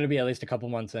going to be at least a couple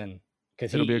months in.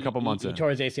 Because it'll be a couple months in. He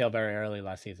tore his ACL very early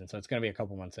last season, so it's going to be a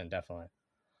couple months in, definitely.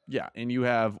 Yeah, and you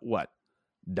have,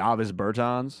 Davis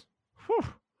Bertans? Whew,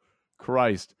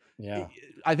 Christ. Yeah.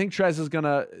 I think Trez is going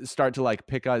to start to,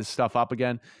 pick his stuff up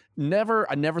again.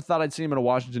 I never thought I'd see him in a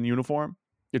Washington uniform.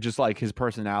 It's just his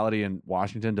personality in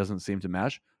Washington doesn't seem to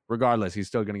mesh. Regardless, he's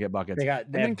still going to get buckets. They have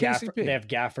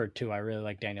Gafford too. I really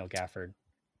like Daniel Gafford.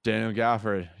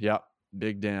 Yep,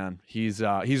 Big Dan. He's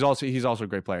also a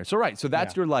great player. So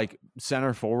that's your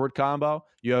center forward combo.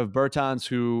 You have Bertans,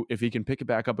 who, if he can pick it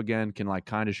back up again, can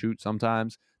kind of shoot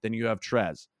sometimes. Then you have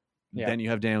Trez. Yeah. Then you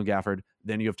have Daniel Gafford.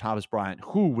 Then you have Thomas Bryant,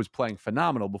 who was playing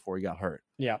phenomenal before he got hurt.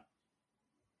 Yeah,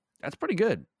 that's pretty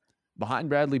good. Behind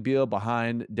Bradley Beal,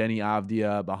 behind Denny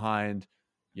Avdia, behind,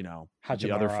 Hachimura.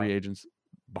 The other free agents.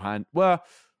 Hachimura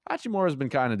has been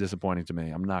kind of disappointing to me.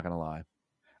 I'm not going to lie.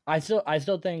 I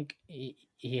still think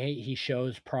he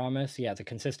shows promise. Yeah, the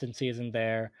consistency isn't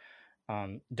there.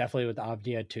 Definitely with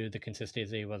Avdia too, the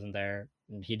consistency wasn't there.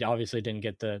 He obviously didn't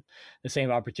get the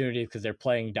same opportunities because they're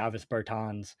playing Davis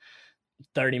Bertans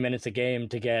 30 minutes a game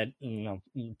to get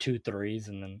 2 threes,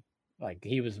 and then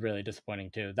he was really disappointing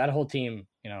too. That whole team,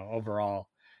 overall,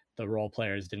 the role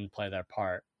players didn't play their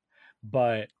part.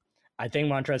 But I think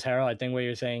Montrezl Harrell, I think what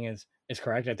you're saying is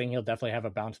correct. I think he'll definitely have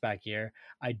a bounce back year.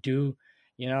 I do,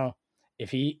 if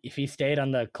he stayed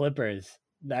on the Clippers,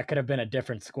 that could have been a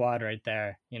different squad right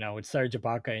there. With Serge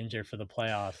Ibaka injured for the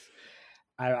playoffs,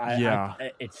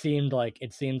 it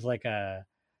seems like a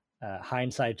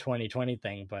hindsight 2020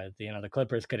 thing, but the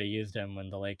Clippers could have used him when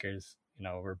the Lakers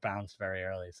were bounced very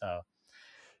early. So,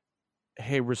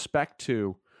 hey, respect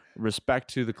to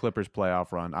the Clippers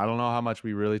playoff run. I don't know how much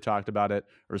we really talked about it.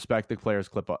 Respect the players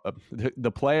clip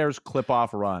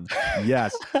off run.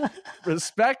 Yes,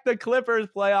 respect the Clippers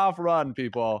playoff run,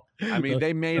 people. I mean,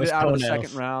 they made it out of the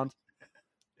second round.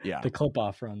 Yeah, the clip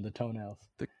off run, the toenails,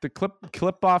 the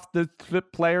clip off the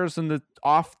clip players and the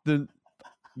off the.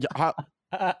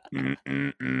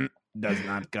 Does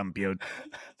not compute.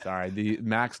 Sorry, the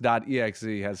max.exe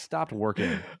has stopped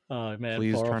working. Oh man,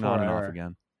 please turn on and off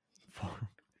again.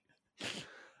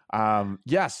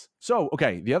 Yes. So,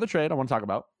 okay, the other trade I want to talk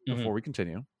about before we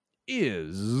continue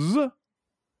is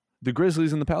the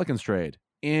Grizzlies and the Pelicans trade.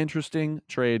 Interesting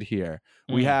trade here.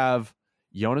 We have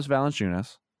Jonas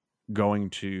Valanciunas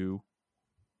going to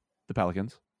the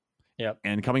Pelicans. Yep.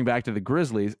 And coming back to the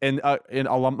Grizzlies, and I'm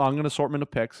going to sort them into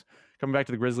picks. Coming back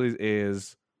to the Grizzlies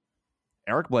is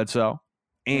Eric Bledsoe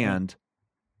and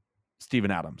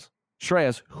Steven Adams.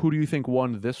 Shreyas, who do you think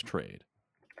won this trade?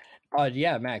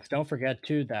 Yeah, Max, don't forget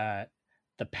too that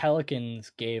the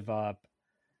Pelicans gave up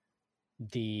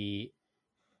the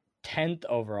 10th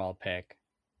overall pick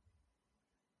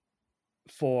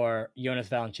for Jonas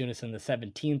Valanciunas and the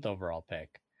 17th overall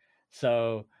pick.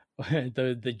 So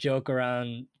the joke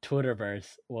around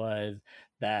Twitterverse was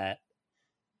that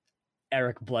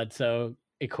Eric Bledsoe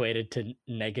equated to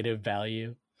negative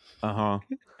value.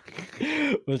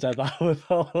 Which I thought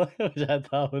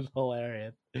was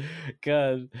hilarious.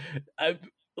 Because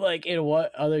in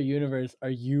what other universe are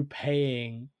you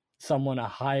paying someone a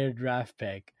higher draft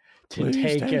pick to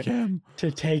take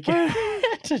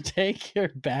your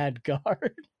bad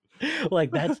guard?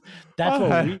 That's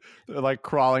what we. They're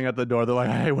crawling at the door. They're like,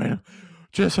 hey, wait,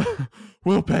 just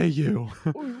we'll pay you.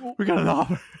 We got an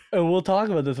offer. And we'll talk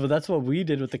about this, but that's what we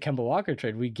did with the Kemba Walker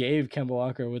trade. We gave Kemba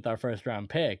Walker with our first round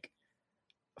pick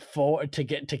to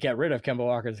get rid of Kemba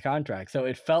Walker's contract. So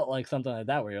it felt like something like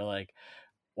that, where you're like,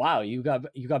 wow,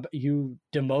 you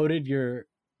demoted your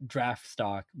draft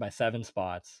stock by 7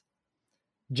 spots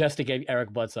just to get Eric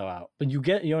Bledsoe out, but you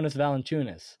get Jonas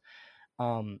Valanciunas.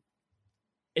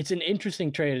 It's an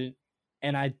interesting trade,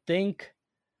 and I think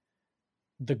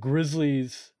the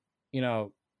Grizzlies,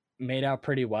 made out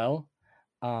pretty well.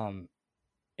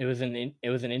 It was an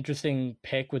interesting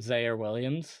pick with Zaire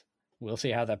Williams. We'll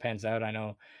see how that pans out. I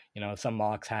know, some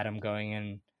mocks had him going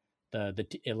in the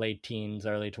late teens,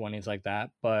 early 20s like that,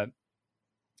 but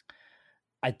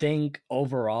I think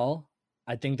overall,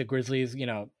 the Grizzlies,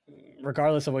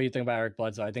 regardless of what you think about Eric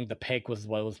Bledsoe, I think the pick was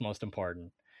what was most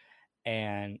important.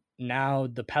 And now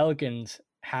the Pelicans,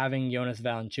 having Jonas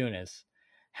Valanciunas,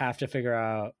 have to figure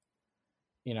out,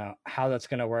 how that's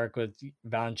going to work with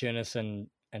Valanciunas and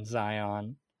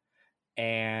Zion.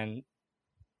 And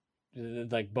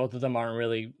like both of them aren't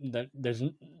really they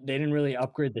didn't really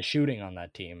upgrade the shooting on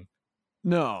that team.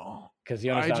 No, because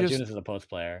Jonas Valanciunas is a post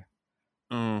player.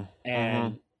 And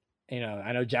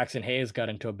I know Jackson Hayes got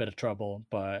into a bit of trouble,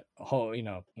 but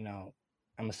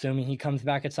I'm assuming he comes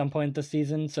back at some point this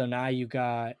season. So now you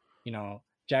got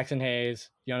Jackson Hayes,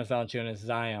 Jonas Valanciunas,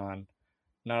 Zion.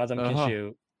 None of them can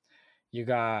shoot. You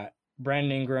got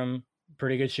Brandon Ingram,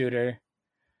 pretty good shooter.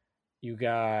 You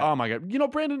got oh my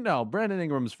god, Brandon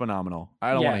Ingram's phenomenal.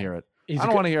 I don't want to hear it. I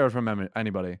don't want to hear it from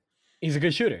anybody. He's a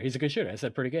good shooter. I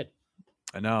said pretty good.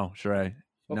 I know, Shrey.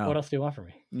 No. What else do you want from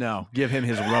me? No, give him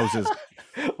his roses.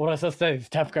 What else to say?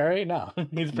 Steph Curry? No,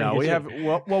 he's pretty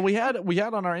good. We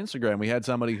had on our Instagram. We had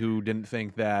somebody who didn't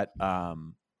think that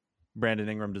Brandon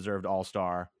Ingram deserved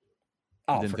All-Star.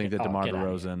 Didn't think that DeMar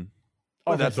DeRozan.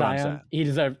 Oh, that's what I'm saying. He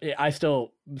deserved. I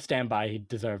still stand by. He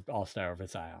deserved All-Star over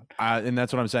Zion. And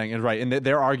that's what I'm saying. And right. And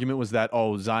their argument was that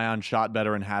Zion shot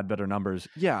better and had better numbers.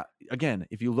 Yeah. Again,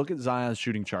 if you look at Zion's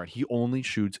shooting chart, he only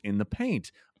shoots in the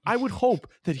paint. I would hope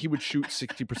that he would shoot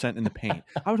 60% in the paint.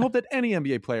 I would hope that any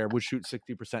NBA player would shoot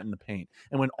 60% in the paint.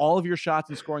 And when all of your shots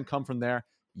and scoring come from there,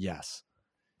 yes.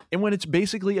 And when it's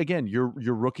basically, again, your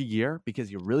rookie year,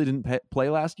 because you really didn't play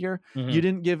last year, you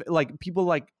didn't give,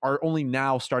 people are only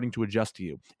now starting to adjust to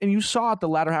you. And you saw at the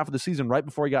latter half of the season, right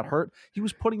before he got hurt, he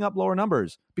was putting up lower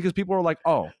numbers because people were like,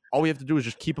 oh, all we have to do is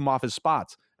just keep him off his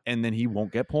spots and then he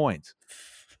won't get points.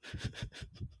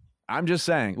 I'm just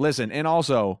saying, listen, and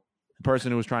also the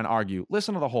person who was trying to argue,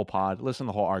 listen to the whole pod, listen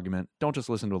to the whole argument. Don't just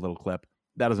listen to a little clip.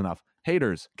 That is enough.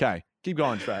 Haters. Okay. Keep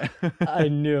going, Trey. I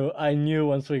knew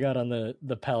once we got on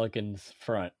the Pelicans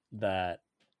front that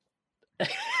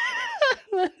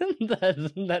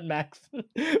that Max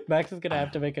is gonna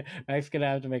have to make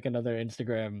another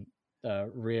Instagram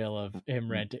reel of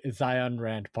him Zion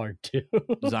rant part 2.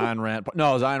 Zion rant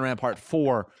part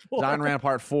 4. Zion rant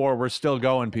part 4. We're still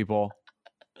going, people.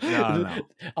 No.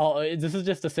 This is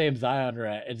just the same Zion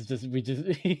rant. It's just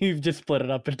you've just split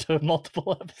it up into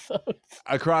multiple episodes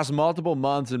across multiple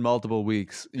months and multiple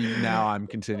weeks. Now I'm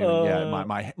continuing.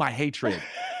 My hatred,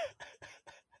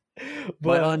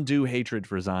 my undue hatred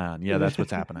for Zion. Yeah, that's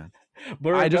what's happening.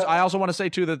 But I also want to say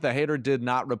too that the hater did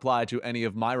not reply to any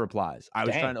of my replies. I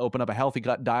was trying to open up a healthy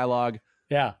gut dialogue.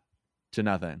 Yeah. To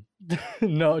nothing.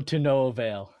 To no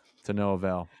avail. To no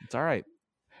avail. It's all right.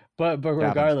 But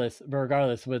regardless,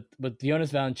 with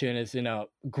Jonas Valanciunas,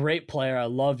 great player. I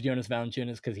love Jonas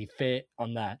Valanciunas because he fit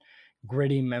on that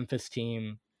gritty Memphis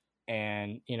team,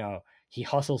 and he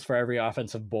hustles for every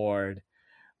offensive board.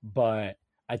 But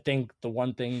I think the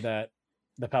one thing that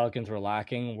the Pelicans were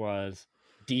lacking was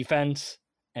defense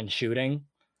and shooting,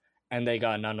 and they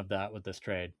got none of that with this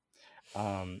trade.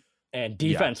 And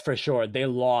defense for sure. They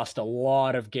lost a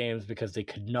lot of games because they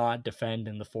could not defend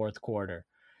in the fourth quarter.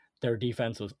 Their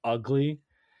defense was ugly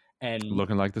and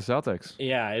looking like the Celtics.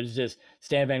 Yeah, it was just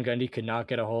Stan Van Gundy could not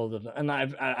get a hold of them. And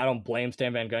I don't blame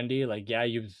Stan Van Gundy.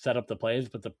 You set up the plays,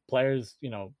 but the players,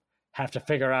 have to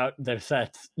figure out their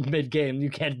sets mid-game.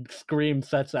 You can't scream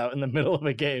sets out in the middle of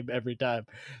a game every time.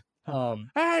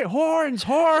 Hey, horns,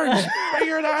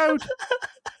 figure it out.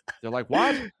 They're like,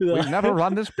 what? We've never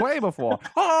run this play before.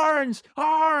 Horns.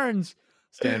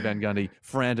 Stan Van Gundy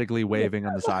frantically waving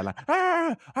on the sideline.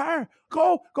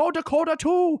 Go Dakota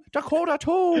 2.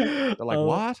 They're like,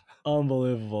 what?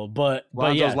 Unbelievable. But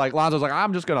Lonzo's like,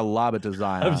 I'm just gonna lob it to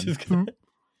Zion.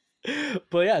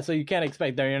 But yeah, so you can't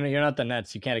expect you're not the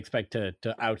Nets. You can't expect to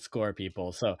outscore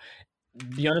people. So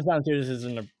Jonas Valanciunas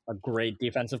isn't a great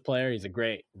defensive player. He's a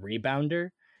great rebounder.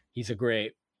 He's a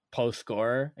great post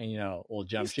scorer, and will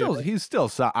jump shooter. He's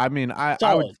still. I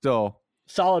would still.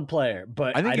 Solid player,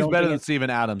 but I think he's better than Steven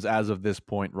Adams as of this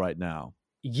point right now.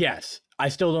 Yes. I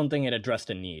still don't think it addressed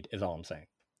a need, is all I'm saying.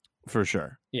 For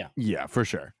sure. Yeah, for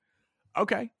sure.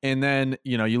 Okay. And then,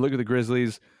 you look at the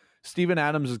Grizzlies. Steven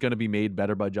Adams is going to be made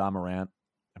better by Ja Morant.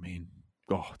 I mean,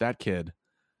 that kid.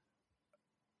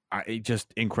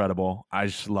 Just incredible. I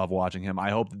just love watching him.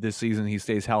 I hope that this season he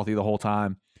stays healthy the whole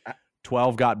time.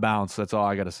 12 got bounced. That's all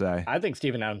I got to say. I think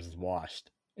Steven Adams is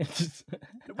washed.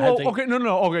 Okay.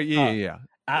 No. Okay. Yeah.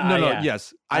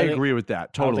 Yes, I agree with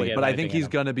that totally. But I think he's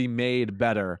going to be made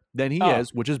better than he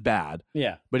is, which is bad.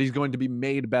 Yeah, but he's going to be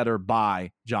made better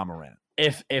by Ja Morant.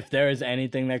 If there is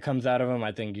anything that comes out of him,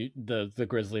 I think the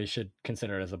Grizzlies should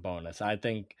consider it as a bonus. I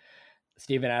think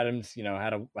Steven Adams,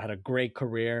 had a great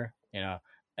career.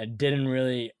 I didn't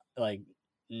really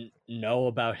know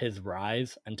about his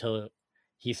rise until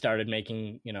he started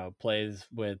making plays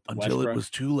with until Westbrook. It was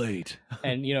too late.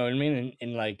 And you know what I mean,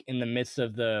 in the midst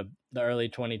of the early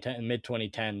 2010 mid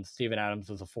 2010s, Steven Adams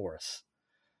was a force,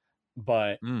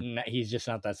 but he's just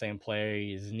not that same player.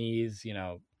 His knees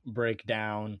break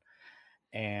down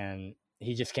and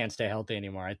he just can't stay healthy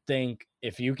anymore. I think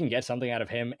if you can get something out of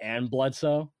him and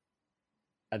Bledsoe,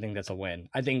 I think that's a win.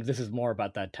 I think this is more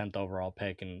about that 10th overall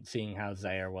pick and seeing how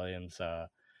Zaire Williams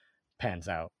pans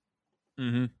out.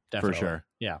 Mm-hmm. For sure.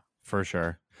 Yeah. For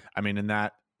sure. I mean, in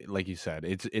that, like you said,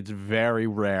 it's very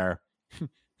rare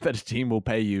that a team will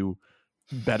pay you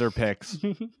better picks,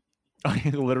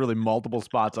 literally multiple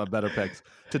spots on better picks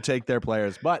to take their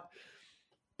players. But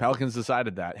Pelicans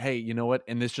decided that, hey, you know what?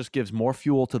 And this just gives more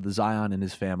fuel to the Zion and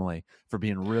his family for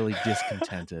being really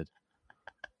discontented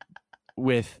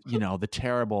with, the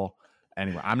terrible.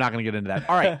 Anyway, I'm not going to get into that.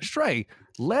 All right, Shrey,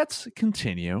 let's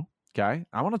continue. Okay.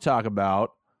 I want to talk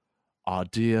about our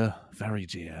dear, very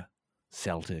dear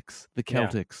Celtics, the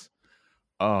Celtics.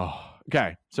 Yeah. Oh,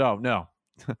 okay. So, no,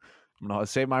 I'm going to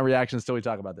save my reactions till we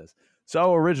talk about this.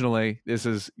 So originally, this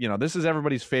is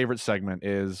everybody's favorite segment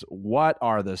is what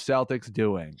are the Celtics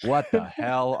doing? What the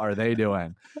hell are they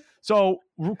doing? So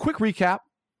quick recap.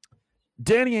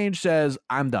 Danny Ainge says,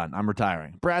 I'm done. I'm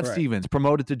retiring. Brad Stevens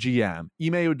promoted to GM.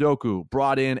 Ime Udoka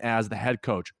brought in as the head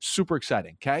coach. Super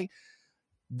exciting, okay?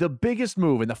 The biggest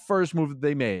move and the first move that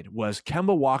they made was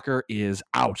Kemba Walker is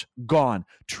out, gone,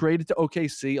 traded to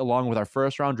OKC along with our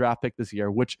first-round draft pick this year,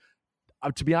 which,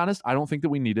 to be honest, I don't think that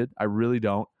we needed. I really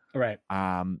don't. Right.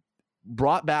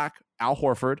 Brought back Al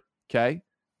Horford. Okay.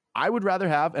 I would rather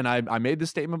have, and I made this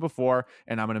statement before,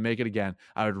 and I'm going to make it again.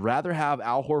 I would rather have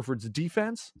Al Horford's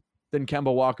defense than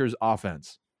Kemba Walker's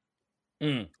offense.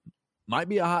 Might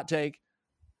be a hot take.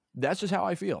 That's just how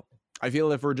I feel. I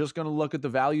feel if we're just going to look at the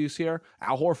values here,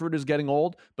 Al Horford is getting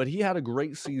old, but he had a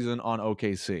great season on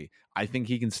OKC. I think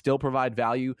he can still provide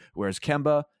value, whereas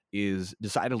Kemba is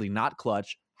decidedly not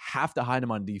clutch, have to hide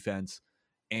him on defense.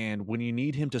 And when you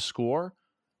need him to score,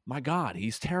 my God,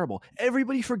 he's terrible.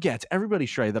 Everybody,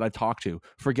 Shrey, that I talked to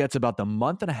forgets about the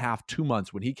month and a half, 2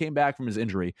 months when he came back from his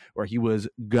injury where he was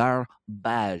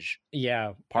garbage.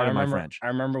 Yeah. Pardon my French. I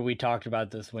remember we talked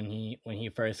about this when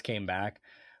he first came back,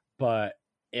 but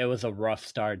it was a rough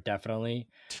start, definitely.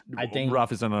 I think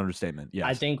rough is an understatement. Yes.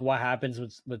 I think what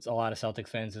happens with a lot of Celtics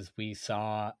fans is we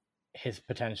saw his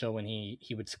potential when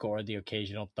he would score the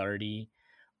occasional 30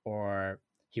 or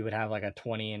he would have like a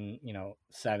 20 and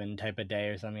 7 type of day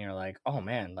or something, or like, oh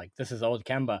man, like this is old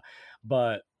Kemba.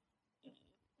 But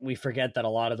we forget that a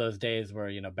lot of those days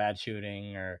were, bad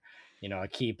shooting or, a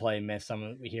key play missed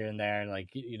some here and there, like,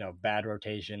 bad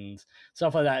rotations,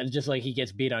 stuff like that. It's just like he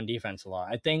gets beat on defense a lot.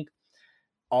 I think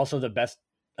also the best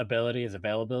ability is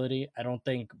availability. I don't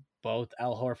think both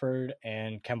Al Horford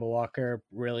and Kemba Walker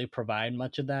really provide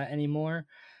much of that anymore.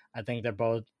 I think they're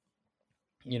both,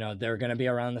 they're going to be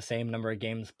around the same number of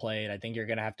games played. I think you're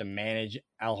going to have to manage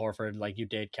Al Horford like you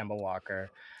did Kemba Walker.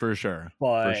 For sure.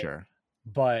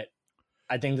 But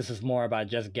I think this is more about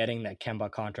just getting that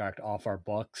Kemba contract off our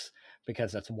books,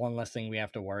 because that's one less thing we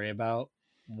have to worry about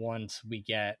once we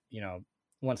get,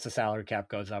 once the salary cap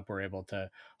goes up, we're able to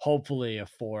hopefully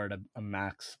afford a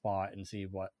max spot and see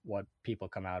what people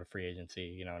come out of free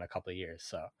agency, in a couple of years.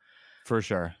 So for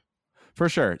sure.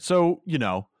 So,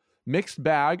 mixed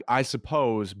bag, I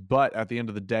suppose, but at the end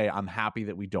of the day, I'm happy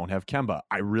that we don't have Kemba.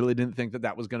 I really didn't think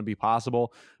that was going to be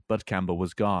possible, but Kemba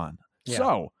was gone. Yeah.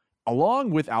 So,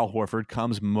 along with Al Horford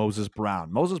comes Moses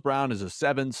Brown. Moses Brown is a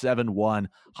 7'7"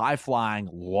 high-flying,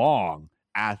 long,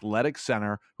 athletic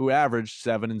center who averaged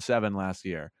 7-7 last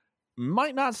year.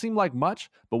 Might not seem like much,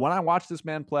 but when I watched this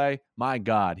man play, my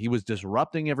God, he was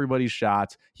disrupting everybody's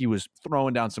shots. He was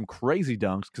throwing down some crazy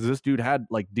dunks because this dude had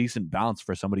like decent bounce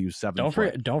for somebody who's 7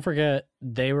 foot. Don't forget,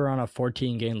 they were on a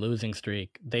 14-game losing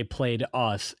streak. They played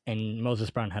us, and Moses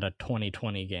Brown had a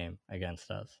 20-20 game against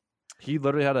us. He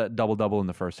literally had a double-double in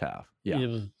the first half. Yeah, it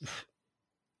was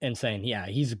insane. Yeah,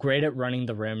 he's great at running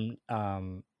the rim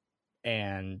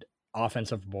and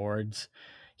offensive boards.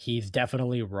 He's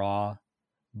definitely raw.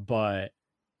 But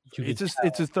it's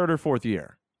his third or fourth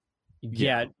year.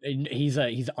 Yeah, he's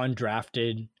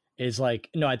undrafted. Is like,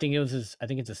 no, I think it's his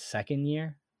second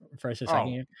year, first or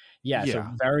second year. Yeah, so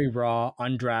very raw,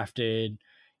 undrafted,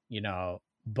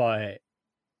 but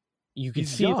you could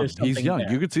He's see young. there's something He's young.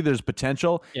 there. You could see there's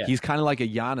potential. Yeah. He's kind of like a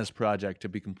Giannis project, to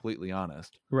be completely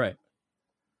honest. Right.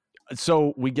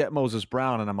 So we get Moses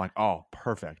Brown, and I'm like, oh,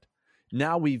 perfect.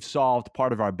 Now we've solved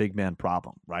part of our big man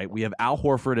problem, right? We have Al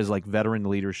Horford as like veteran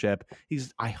leadership.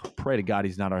 I pray to God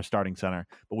he's not our starting center,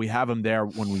 but we have him there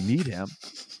when we need him.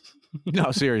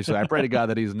 No, seriously, I pray to God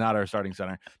that he's not our starting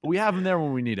center, but we have him there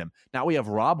when we need him. Now we have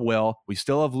Rob Will. We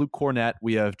still have Luke Cornett.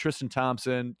 We have Tristan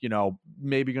Thompson,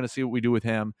 maybe going to see what we do with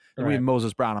him. And we have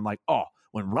Moses Brown. I'm like, oh,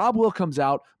 when Rob Will comes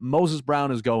out, Moses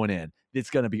Brown is going in. It's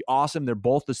going to be awesome. They're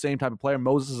both the same type of player.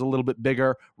 Moses is a little bit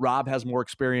bigger. Rob has more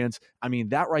experience. I mean,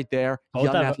 that right there, both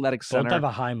young athletic center. Both have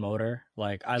a high motor.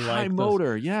 Like I like high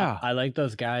motor. Yeah, I like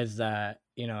those guys that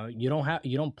you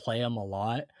don't play them a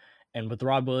lot. And with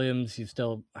Rob Williams, he's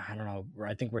still, I don't know.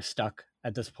 I think we're stuck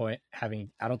at this point. I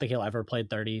don't think he'll ever play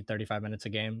 30, 35 minutes a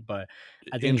game. But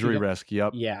I think injury risk.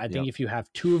 Yep. Yeah, I think if you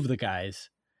have two of the guys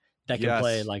that can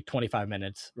play like 25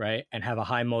 minutes, right, and have a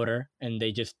high motor, and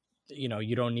they just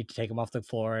you don't need to take them off the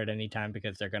floor at any time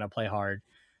because they're going to play hard.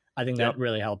 I think that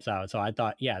really helps out. So I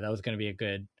thought, that was going to be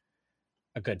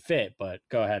a good fit, but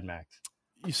go ahead, Max.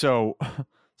 So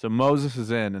Moses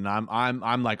is in, and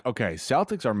I'm like, okay,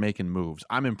 Celtics are making moves.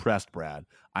 I'm impressed, Brad.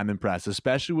 I'm impressed,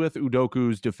 especially with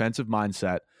Udoka's defensive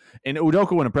mindset. And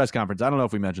Udoka in a press conference, I don't know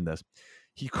if we mentioned this,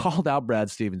 he called out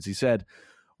Brad Stevens. He said,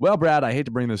 well, Brad, I hate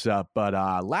to bring this up, but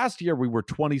last year we were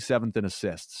 27th in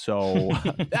assists. So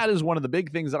that is one of the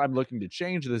big things that I'm looking to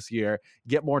change this year,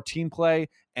 get more team play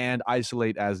and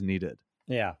isolate as needed.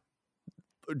 Yeah.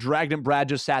 Dragged him. Brad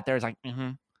just sat there. He's like,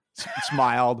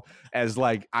 smiled as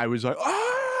like, I was like,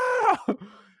 ah!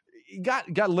 He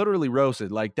got literally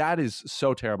roasted. Like, that is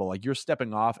so terrible. Like, you're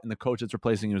stepping off and the coach that's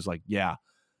replacing you is like, yeah,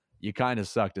 you kind of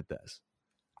sucked at this.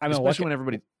 I mean, especially when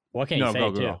everybody. What can he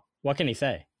say too? What can he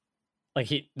say? Like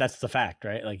that's the fact,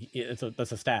 right? Like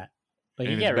that's a stat. Like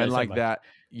and it's been like that.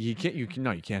 You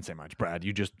can't say much, Brad.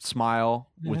 You just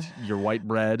smile with your white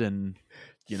bread and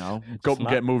go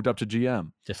get moved up to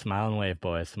GM. Just smile and wave,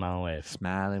 boys. Smile and wave.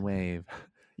 Smile and wave.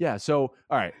 Yeah. So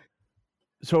all right.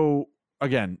 So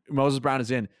again, Moses Brown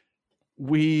is in.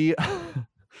 We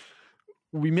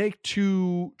make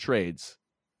 2 trades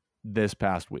this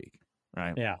past week,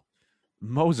 right? Yeah.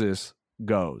 Moses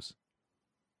goes.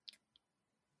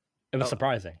 It was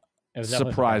surprising. It was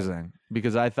surprising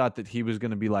because I thought that he was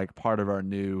going to be like part of our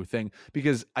new thing,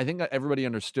 because I think that everybody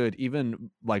understood, even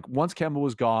like once Kemba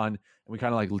was gone and we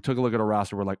kind of like took a look at our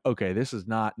roster, we're like, okay, this is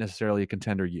not necessarily a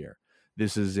contender year.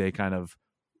 This is a kind of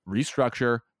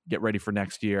restructure, get ready for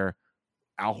next year.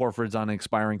 Al Horford's on an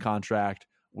expiring contract.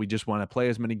 We just want to play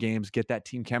as many games, get that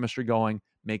team chemistry going,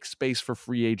 make space for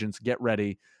free agents, get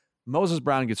ready. Moses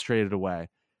Brown gets traded away.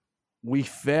 We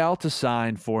fail to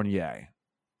sign Fournier.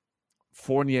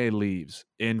 Fournier leaves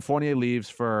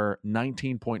for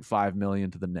 $19.5 million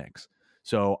to the Knicks.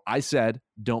 So I said,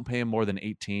 don't pay him more than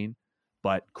 18,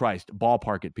 but Christ,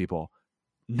 ballpark it, people.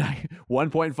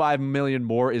 1.5 million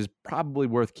more is probably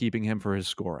worth keeping him for his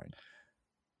scoring.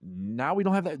 Now we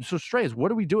don't have that. So Shreyas,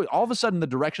 what are we doing? All of a sudden, the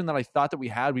direction that I thought that we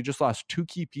had, we just lost 2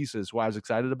 key pieces who I was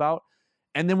excited about.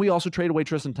 And then we also traded away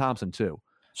Tristan Thompson too.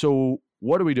 So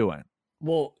what are we doing?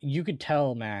 Well, you could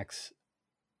tell, Max,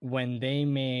 when they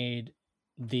made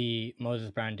the Moses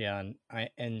Brown deal,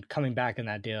 and coming back in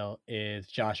that deal is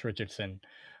Josh Richardson,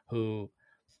 who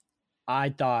I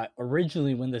thought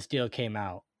originally when this deal came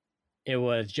out, it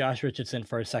was Josh Richardson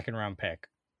for a 2nd-round pick,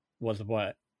 was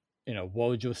what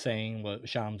Woj was saying, what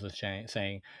Shams was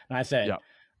saying, and I said,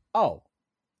 "Oh,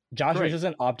 Josh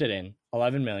Richardson opted in,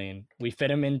 $11 million. We fit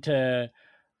him into,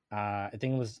 I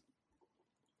think it was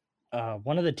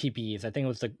one of the TPEs. I think it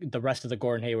was the rest of the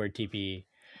Gordon Hayward TPE."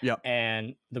 Yeah,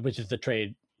 and which is the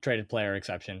traded player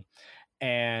exception.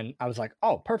 And I was like,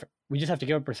 oh, perfect. We just have to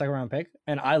give up a 2nd-round pick.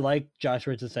 And I like Josh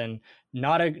Richardson.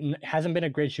 Hasn't been a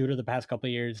great shooter the past couple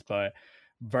of years, but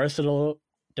versatile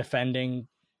defending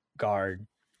guard.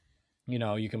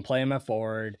 You can play him at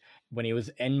forward. When he was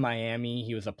in Miami,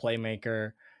 he was a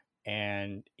playmaker,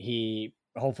 and he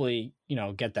hopefully,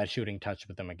 get that shooting touch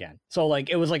with him again. So like,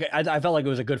 it was like, I felt like it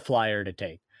was a good flyer to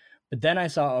take. But then I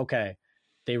saw, okay,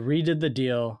 they redid the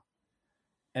deal,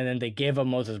 and then they gave up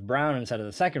Moses Brown instead of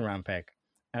the 2nd-round pick.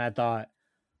 And I thought,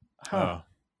 I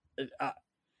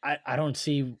don't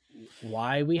see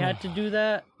why we had to do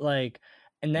that. Like,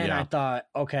 and then I thought,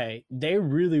 okay, they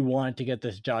really wanted to get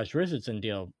this Josh Richardson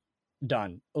deal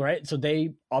done, right? So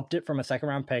they upped it from a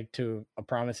 2nd-round pick to a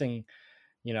promising,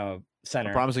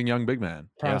 center. A promising young big man.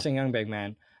 Young big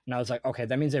man. And I was like, okay,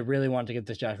 that means they really wanted to get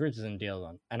this Josh Richardson deal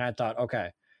done. And I thought,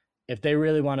 okay, if they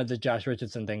really wanted the Josh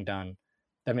Richardson thing done,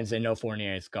 that means they know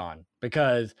Fournier is gone,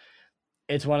 because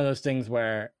it's one of those things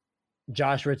where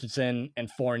Josh Richardson and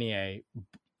Fournier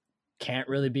can't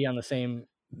really be on the same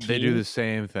team. They do the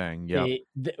same thing. Yeah.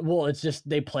 Well, it's just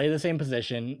they play the same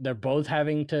position. They're both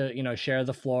having to, share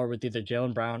the floor with either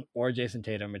Jaylen Brown or Jason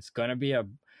Tatum. It's going to be a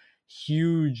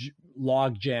huge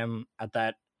log jam at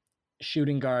that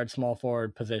shooting guard, small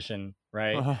forward position,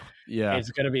 right? Yeah. It's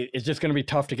just gonna be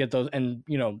tough to get those. And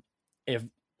if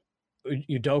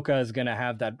Udoka is gonna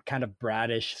have that kind of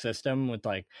Bradish system with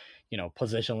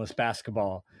positionless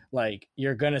basketball,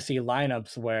 you're gonna see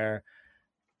lineups where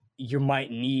you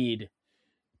might need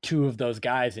two of those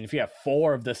guys, and if you have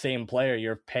four of the same player,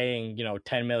 you're paying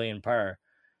 $10 million per.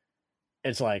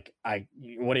 It's what are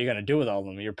you gonna do with all of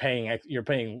them?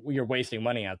 You're wasting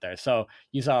money out there. So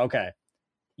you saw, okay,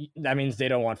 that means they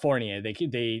don't want Fournier.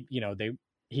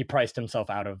 He priced himself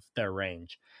out of their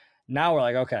range. Now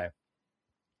we're okay,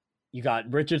 you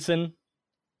got Richardson,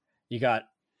 you got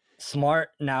Smart.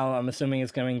 Now I'm assuming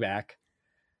it's coming back.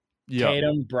 Yep.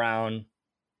 Tatum, Brown,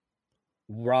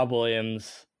 Rob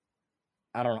Williams.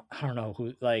 I don't know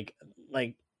who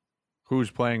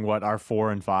who's playing what, our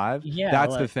 4 and 5. Yeah,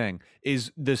 that's the thing,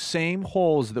 is the same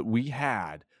holes that we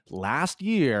had last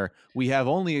year, we have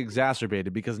only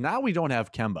exacerbated because now we don't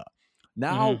have Kemba.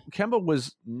 Now, Kemba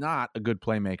was not a good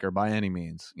playmaker by any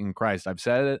means. In Christ, I've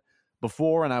said it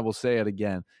before and I will say it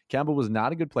again. Kemba was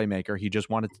not a good playmaker. He just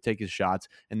wanted to take his shots,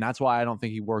 and that's why I don't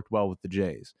think he worked well with the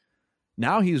Jays.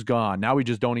 Now he's gone. Now we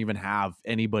just don't even have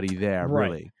anybody there, right.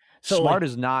 Really. So Smart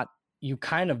is not. You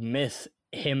kind of miss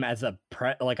him as a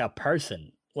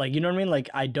person. You know what I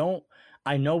mean?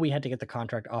 I know we had to get the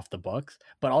contract off the books,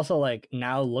 but also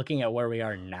now looking at where we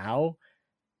are now,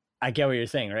 I get what you're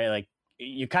saying, right?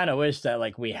 You kind of wish that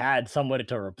we had somebody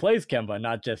to replace Kemba,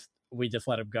 not just we just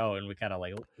let him go and we kind of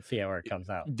see how it comes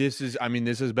out. This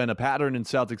has been a pattern in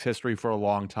Celtics history for a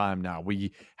long time now.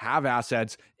 We have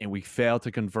assets and we fail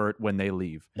to convert when they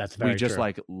leave. That's very true.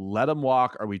 We just let them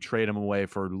walk, or we trade them away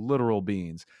for literal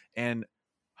beans. And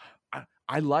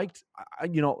I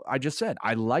just said,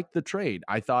 I liked the trade.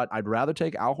 I thought I'd rather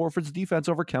take Al Horford's defense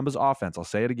over Kemba's offense. I'll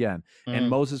say it again. And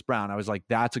Moses Brown, I was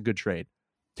that's a good trade.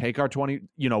 Take our 20,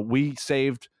 we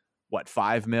saved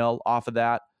 $5 million off of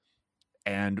that.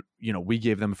 And, we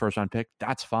gave them a first round pick.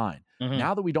 That's fine.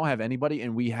 Now that we don't have anybody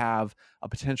and we have a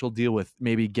potential deal with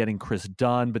maybe getting Chris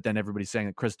Dunn, but then everybody's saying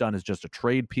that Chris Dunn is just a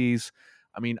trade piece.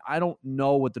 I don't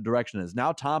know what the direction is.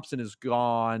 Now Thompson is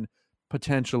gone.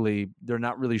 Potentially, they're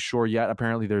not really sure yet.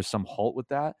 Apparently, there's some halt with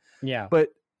that. Yeah. But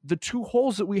the two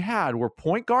holes that we had were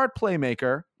point guard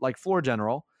playmaker, like floor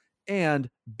general, and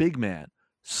big man.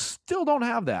 Still don't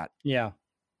have that. Yeah.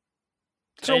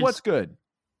 So what's good?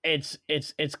 It's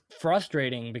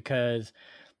frustrating because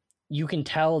you can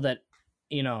tell that,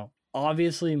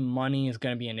 obviously money is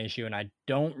going to be an issue, and I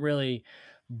don't really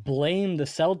blame the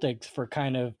Celtics for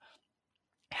kind of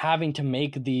having to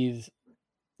make these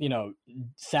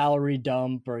salary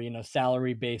dump or,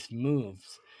 salary based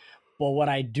moves. But what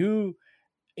I do,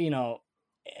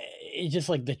 it's just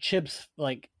the chips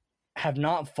have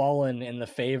not fallen in the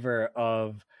favor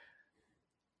of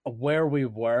where we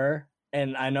were.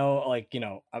 And I know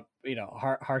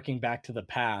harking back to the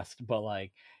past, but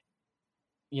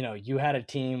you had a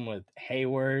team with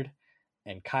Hayward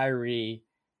and Kyrie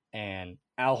and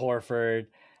Al Horford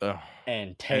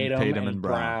and Tatum and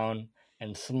Brown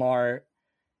and Smart.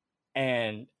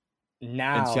 And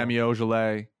now and Semi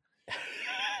Ojeleye.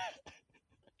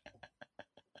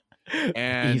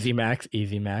 And easy max.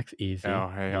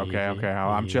 Oh, hey, okay.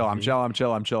 I'm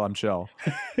chill.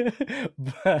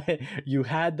 But you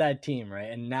had that team,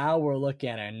 right? And now we're looking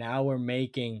at it, and now we're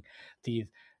making these,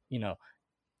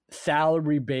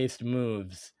 salary-based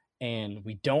moves, and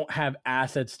we don't have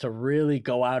assets to really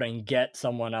go out and get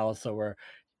someone else. So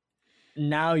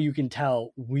now you can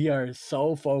tell we are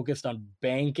so focused on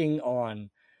banking on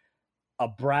a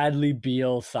Bradley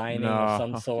Beal signing of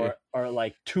some sort,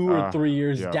 or 2 or 3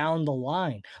 years down the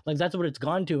line. That's what it's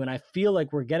gone to. And I feel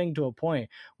like we're getting to a point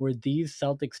where these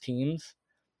Celtics teams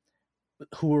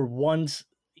who were once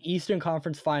Eastern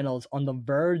Conference Finals, on the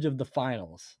verge of the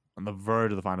finals. We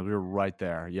were right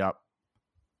there. Yep.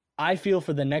 I feel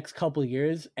for the next couple of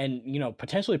years, and,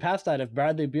 potentially past that, if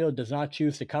Bradley Beal does not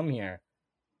choose to come here,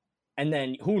 and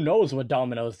then who knows what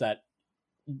dominoes that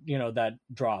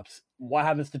drops. What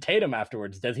happens to Tatum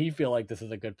afterwards? Does he feel like this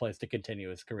is a good place to continue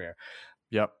his career?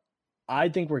 Yep. I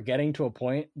think we're getting to a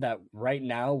point that right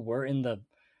now we're in the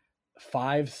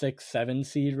 5, 6, 7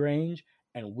 seed range,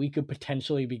 and we could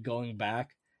potentially be going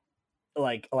back.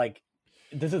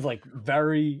 This is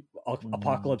very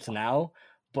apocalypse now,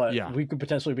 but we could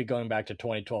potentially be going back to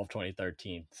 2012,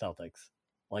 2013 Celtics.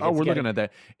 We're looking at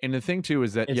that. And the thing too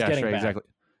is that, exactly.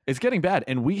 It's getting bad,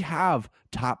 and we have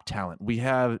top talent. We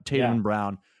have Tatum and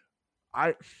Brown.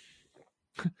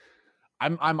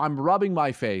 I'm rubbing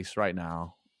my face right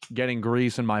now, getting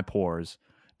grease in my pores,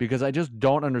 because I just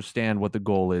don't understand what the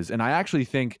goal is. And I actually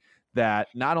think that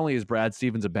not only is Brad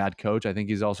Stevens a bad coach, I think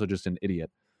he's also just an idiot.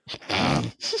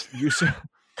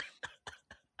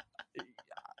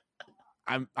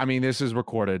 I mean, this is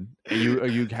recorded.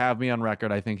 You have me on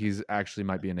record. I think he's actually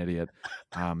might be an idiot.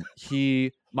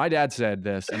 My dad said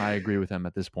this, and I agree with him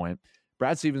at this point.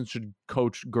 Brad Stevens should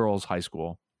coach girls' high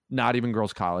school, not even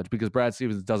girls' college, because Brad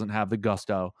Stevens doesn't have the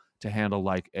gusto to handle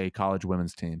like a college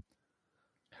women's team.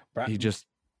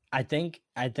 I think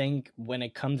when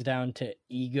it comes down to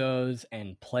egos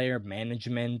and player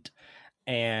management,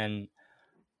 and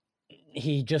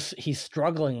he's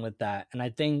struggling with that. And I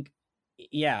think,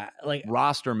 like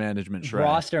roster management.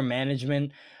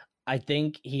 I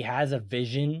think he has a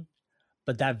vision,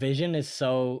 but that vision is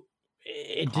so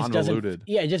it just convoluted.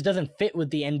 It just doesn't fit with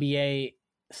the NBA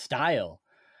style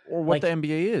or what the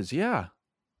NBA is. Yeah.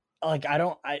 Like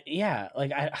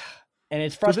and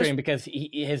it's frustrating because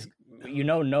he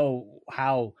know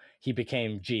how he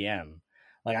became GM.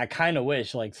 Like I kind of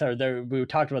wish, like, so we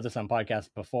talked about this on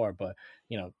podcasts before, but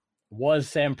was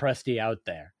Sam Presti out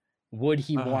there? Would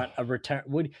he want a return?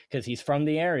 Because he's from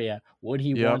the area, would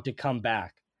he want to come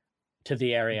back to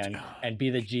the area and be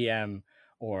the GM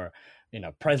or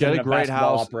president of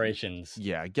basketball operations?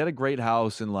 Yeah, get a great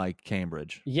house in like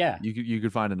Cambridge. Yeah, you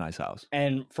could find a nice house.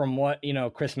 And from what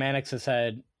Chris Mannix has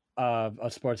said,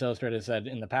 of Sports Illustrated said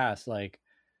in the past, like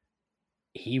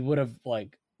he would have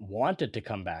like wanted to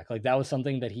come back. Like that was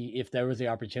something that if there was the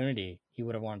opportunity, he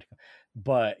would have wanted to come.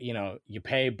 But you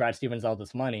pay Brad Stevens all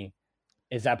this money.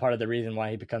 Is that part of the reason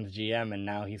why he becomes GM and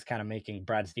now he's kind of making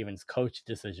Brad Stevens coach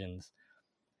decisions?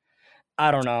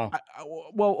 I don't know.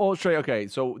 Shrey, okay,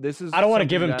 so this is... I don't want to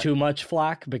give him too much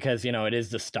flack because, it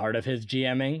is the start of his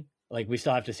GMing. Like, we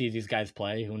still have to see these guys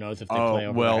play. Who knows if they play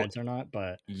over their heads or not,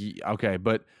 but... Okay,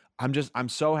 but I'm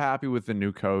so happy with the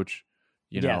new coach,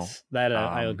 Yes, that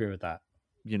I agree with that.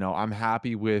 I'm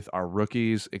happy with our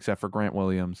rookies, except for Grant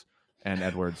Williams and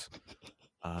Edwards.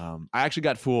 I actually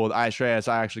got fooled. Shreyas,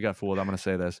 I actually got fooled. I'm going to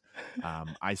say this.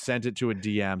 I sent it to a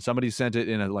DM. Somebody sent it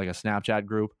in a Snapchat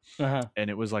group, and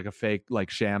it was like a fake like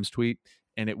Shams tweet,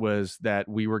 and it was that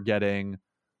we were getting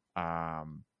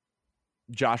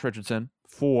Josh Richardson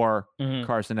for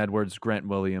Carson Edwards, Grant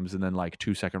Williams, and then like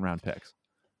 2 second-round picks.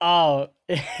 Oh,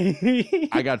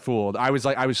 I got fooled. I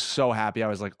was so happy. I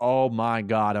was like, oh my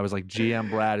God. I was like, GM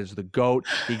Brad is the GOAT.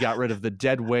 He got rid of the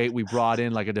dead weight. We brought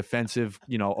in like a defensive,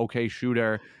 okay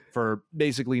shooter for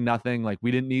basically nothing. Like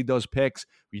we didn't need those picks.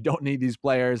 We don't need these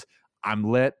players. I'm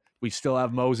lit. We still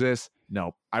have Moses.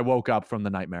 No, I woke up from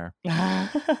the nightmare. I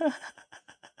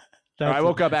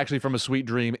woke up actually from a sweet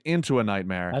dream into a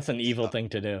nightmare. That's an evil thing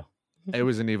to do. It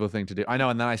was an evil thing to do. I know.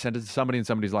 And then I sent it to somebody and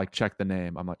somebody's like, check the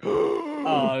name. I'm like,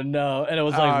 oh no. And it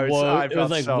was like, Woj. It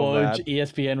was like Woj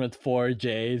ESPN with 4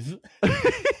 J's.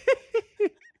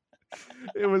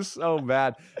 It was so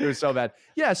bad.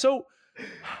 Yeah. So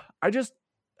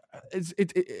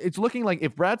it's looking like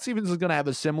if Brad Stevens is going to have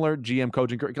a similar GM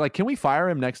coaching, like, can we fire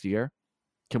him next year?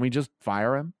 Can we just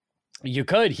fire him? You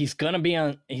could. He's going to be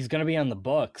on the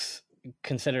books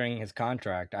considering his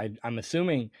contract. I'm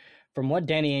assuming from what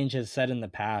Danny Ainge has said in the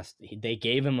past, they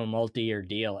gave him a multi-year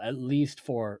deal, at least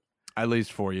 4 years. At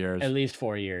least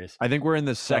 4 years. I think we're in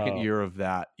the second year of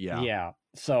that. Yeah. Yeah.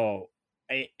 So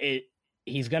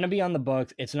he's going to be on the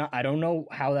books. It's not. I don't know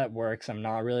how that works. I'm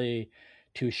not really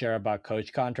too sure about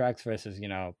coach contracts versus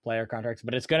player contracts,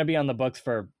 but it's going to be on the books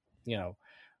for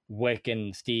Wick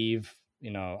and Steve,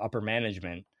 upper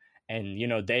management, and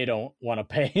they don't want to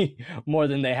pay more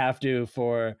than they have to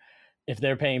for if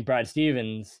they're paying Brad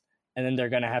Stevens. And then they're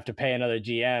going to have to pay another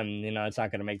GM. It's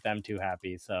not going to make them too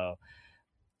happy. So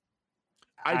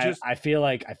I feel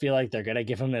like they're going to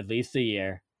give him at least a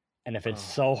year. And if it's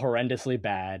so horrendously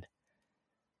bad,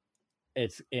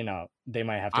 it's they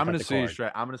might have to. I'm going to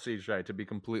see Shrey, to be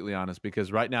completely honest,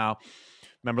 because right now,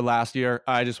 remember last year?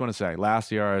 I just want to say last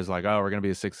year I was like, oh, we're going to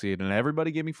be a 6th seed, and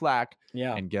everybody gave me flack.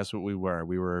 Yeah. And guess what we were?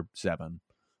 We were 7.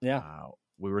 Yeah.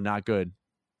 We were not good.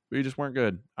 We just weren't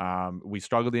good. We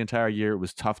struggled the entire year. It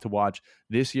was tough to watch.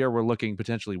 This year, we're looking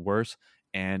potentially worse,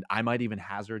 and I might even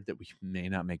hazard that we may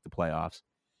not make the playoffs.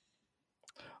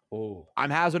 Oh, I'm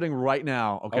hazarding right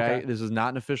now, okay? This is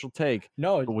not an official take.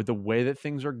 No. But with the way that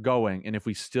things are going, and if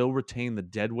we still retain the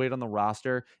dead weight on the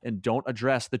roster and don't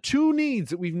address the 2 needs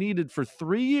that we've needed for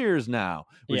 3 years now,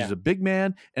 which is a big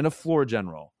man and a floor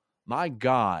general, my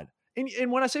God.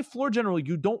 And when I say floor general,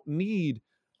 you don't need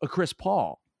a Chris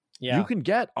Paul. Yeah. You can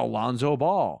get Alonzo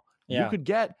Ball. Yeah. You could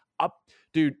get up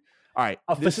dude. All right,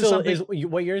 this is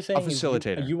what you're saying. A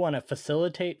facilitator. Is you want to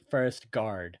facilitate first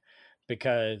guard,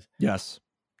 because yes,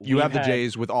 you have the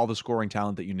Jays with all the scoring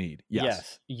talent that you need.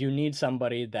 Yes, you need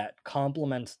somebody that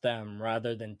complements them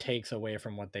rather than takes away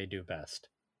from what they do best.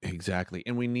 Exactly,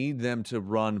 and we need them to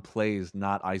run plays,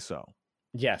 not ISO.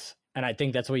 Yes, and I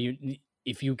think that's what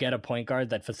if you get a point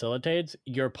guard that facilitates,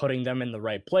 you're putting them in the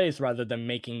right place rather than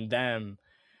making them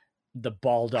the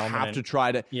ball dominant. Have to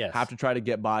try to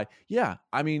get by. Yeah,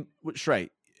 I mean, Shrey,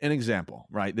 an example,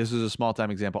 right? This is a small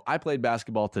time example. I played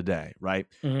basketball today, right?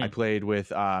 I played with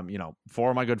 4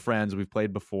 of my good friends. We've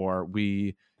played before.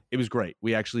 It was great.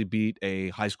 We actually beat a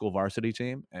high school varsity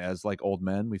team as like old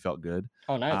men. We felt good.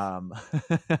 Oh, nice.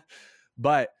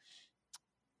 But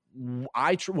when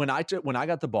I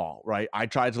got the ball, right, I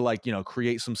tried to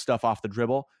create some stuff off the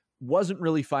dribble. Wasn't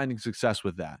really finding success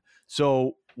with that.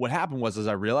 So what happened was, as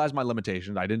I realized my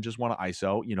limitations, I didn't just want to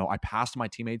ISO. I passed my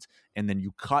teammates, and then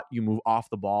you move off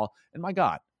the ball, and my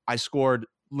God, I scored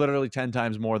literally 10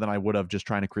 times more than I would have just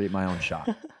trying to create my own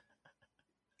shot.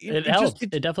 It helps.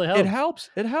 It definitely helps.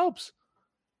 It helps.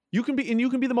 You can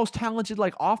be the most talented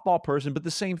off-ball person, but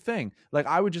the same thing.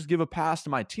 I would just give a pass to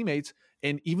my teammates,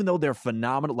 and even though they're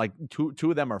phenomenal, two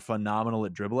of them are phenomenal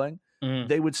at dribbling,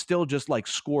 they would still just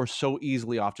score so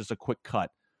easily off just a quick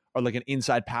cut or an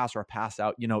inside pass or a pass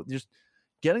out. Just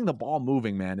getting the ball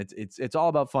moving, man. It's all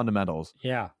about fundamentals.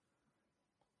 Yeah.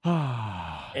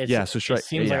 It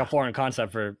seems like a foreign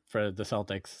concept for the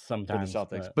Celtics sometimes.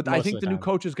 But I think the new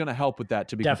coach is going to help with that,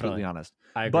 to be completely honest.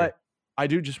 I agree. But I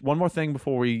do just one more thing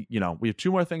before we have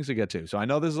 2 more things to get to. So I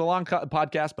know this is a long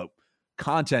podcast, but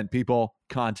content, people,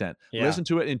 content. Yeah. Listen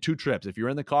to it in 2 trips. If you're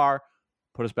in the car,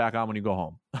 put us back on when you go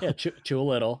home. Yeah, chew a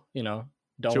little,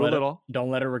 Don't let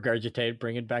it regurgitate.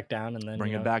 Bring it back down, and then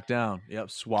bring it back down.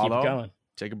 Yep, swallow. Keep it going.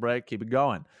 Take a break. Keep it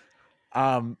going.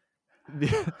 I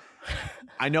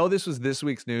know this was this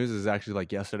week's news. This is actually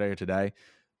yesterday or today,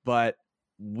 but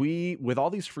with all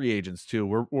these free agents too,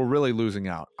 we're really losing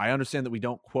out. I understand that we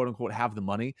don't quote unquote have the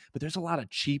money, but there's a lot of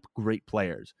cheap, great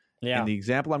players. Yeah. And the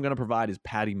example I'm going to provide is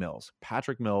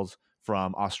Patrick Mills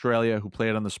from Australia, who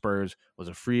played on the Spurs, was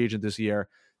a free agent this year,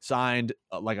 signed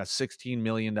a $16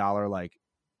 million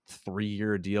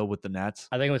 3-year deal with the Nets.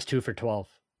 I think it was 2 for 12.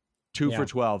 2 for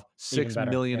 12, $6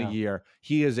 million a year.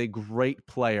 He is a great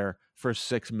player for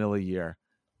 $6 million a year.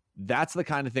 That's the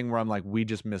kind of thing where I'm we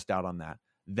just missed out on that.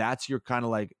 That's your kind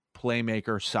of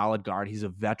playmaker, solid guard. He's a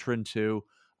veteran too.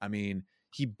 I mean,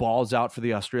 he balls out for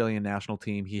the Australian national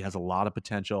team. He has a lot of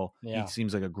potential. Yeah. He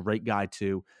seems like a great guy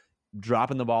too.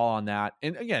 Dropping the ball on that.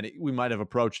 And again, we might have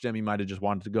approached him. He might have just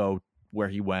wanted to go where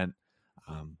he went.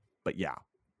 But yeah,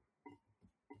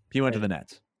 he went to the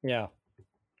Nets. Yeah.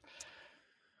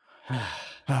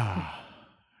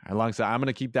 Alongside, I'm going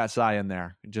to keep that sigh in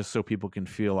there just so people can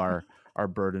feel our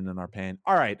burden and our pain.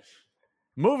 All right.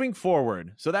 Moving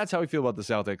forward. So that's how we feel about the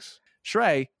Celtics.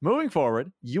 Shrey, moving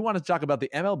forward, you want to talk about the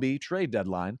MLB trade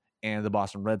deadline and the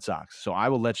Boston Red Sox. So I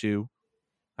will let you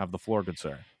have the floor, good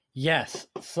sir. Yes.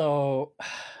 So,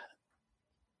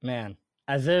 man,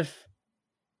 as if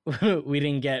we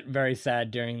didn't get very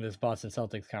sad during this Boston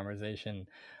Celtics conversation,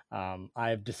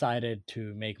 I've decided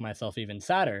to make myself even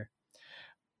sadder,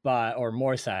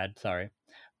 more sad,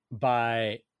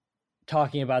 by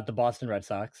talking about the Boston Red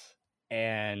Sox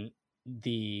and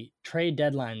the trade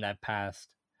deadline that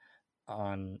passed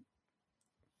on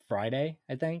Friday,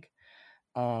 I think.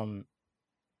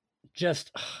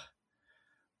 Just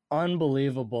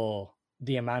unbelievable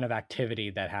the amount of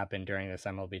activity that happened during this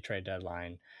MLB trade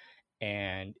deadline.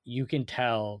 And you can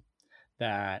tell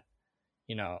that,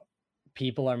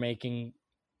 people are making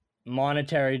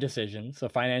monetary decisions, so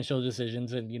financial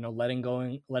decisions, and, letting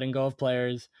go of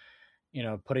players,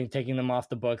 taking them off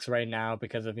the books right now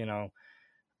because of,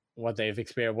 what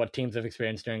teams have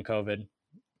experienced during COVID.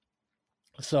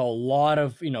 So a lot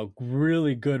of,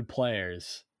 really good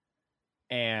players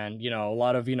and, a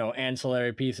lot of,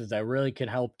 ancillary pieces that really can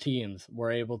help teams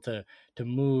were able to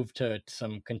move to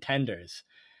some contenders.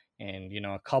 And,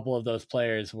 a couple of those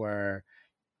players were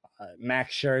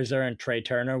Max Scherzer and Trey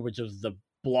Turner, which was the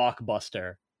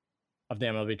blockbuster of the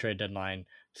MLB trade deadline.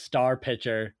 Star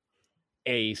pitcher,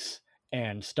 ace,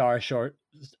 and star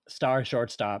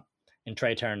shortstop in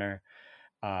Trey Turner,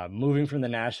 moving from the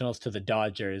Nationals to the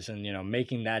Dodgers and,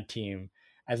 making that team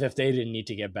as if they didn't need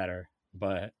to get better,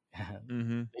 but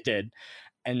they did.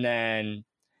 And then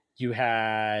you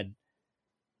had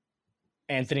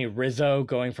Anthony Rizzo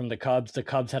going from the Cubs. The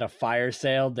Cubs had a fire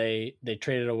sale. They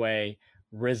traded away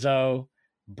Rizzo,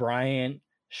 Bryant,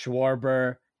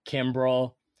 Schwarber,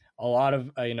 Kimbrel, a lot of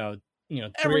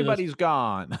everybody's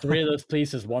gone. 3 of those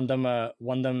pieces won them a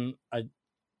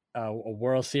a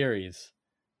World Series,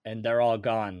 and they're all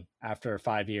gone after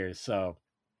 5 years. So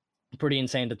pretty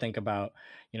insane to think about.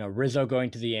 Rizzo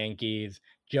going to the Yankees,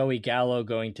 Joey Gallo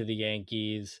going to the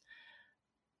Yankees,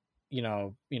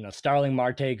 Starling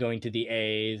Marte going to the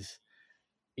A's,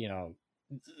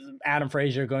 Adam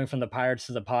Frazier going from the Pirates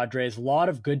to the Padres. A lot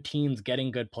of good teams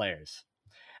getting good players.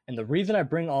 And the reason I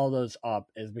bring all those up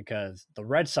is because the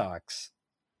Red Sox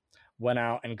went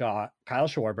out and got Kyle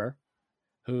Schwarber,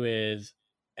 who is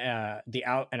an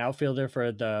outfielder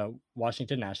for the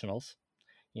Washington Nationals.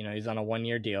 He's on a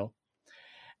 1-year deal,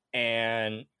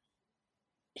 and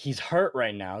he's hurt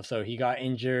right now. So he got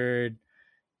injured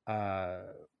a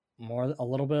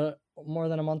little bit more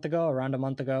than around a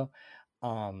month ago.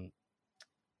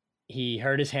 He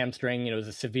hurt his hamstring. It was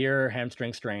a severe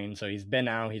hamstring strain. So he's been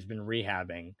out. He's been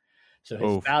rehabbing. So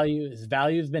his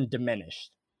value has been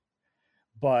diminished.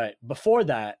 But before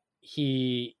that,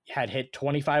 he had hit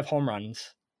 25 home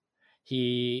runs.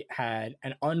 He had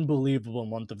an unbelievable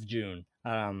month of June.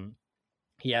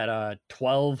 He had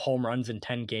 12 home runs in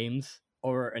 10 games,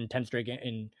 or in 10 straight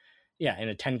in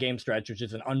a 10-game stretch, which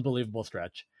is an unbelievable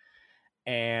stretch.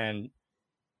 And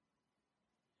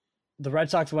the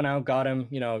Red Sox went out, got him.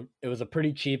 It was a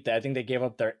pretty cheap. I think they gave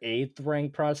up their 8th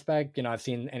ranked prospect. I've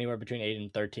seen anywhere between 8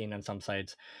 and 13 on some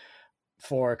sites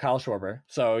for Kyle Schwarber.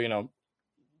 So,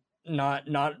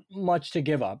 not much to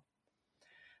give up.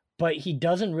 But he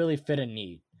doesn't really fit a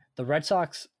need. The Red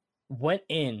Sox went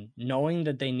in knowing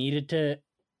that they needed to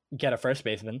get a first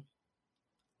baseman.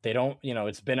 They don't,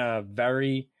 it's been a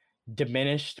very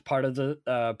diminished part of the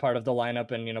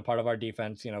lineup and part of our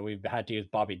defense. We've had to use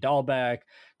Bobby Dahlbeck,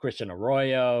 Christian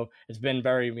Arroyo. It's been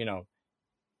very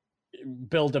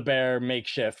Build-A-Bear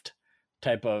makeshift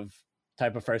type of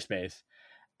first base.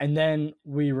 And then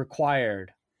we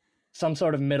required some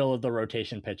sort of middle of the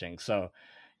rotation pitching. So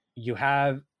you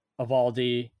have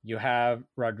Evaldi, you have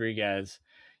Rodriguez.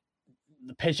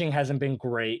 The pitching hasn't been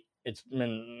great. It's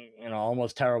been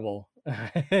almost terrible.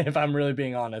 If I'm really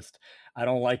being honest, I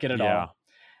don't like it at all.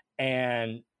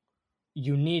 And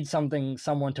you need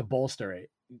someone to bolster it.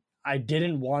 I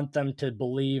didn't want them to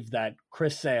believe that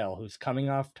Chris Sale, who's coming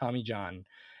off Tommy John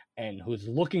and who's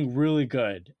looking really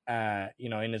good,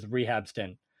 in his rehab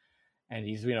stint, and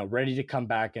he's ready to come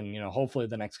back and hopefully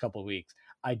the next couple of weeks.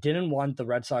 I didn't want the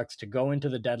Red Sox to go into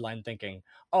the deadline thinking,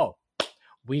 oh,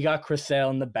 we got Chris Sale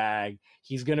in the bag.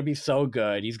 He's going to be so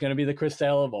good. He's going to be the Chris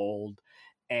Sale of old.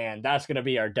 And that's going to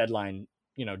be our deadline,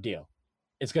 deal.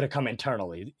 It's going to come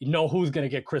internally. Who's going to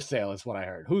get Chris Sale is what I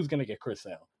heard. Who's going to get Chris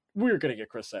Sale? We're going to get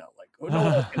Chris Sale. Like, no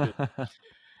one else can do that.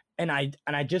 And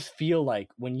I just feel like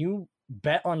when you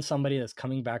bet on somebody that's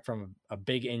coming back from a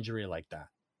big injury like that,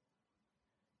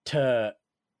 to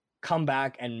come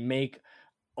back and make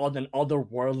an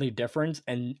otherworldly difference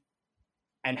and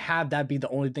have that be the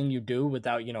only thing you do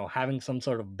without, having some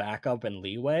sort of backup and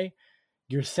leeway,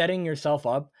 you're setting yourself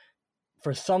up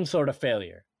for some sort of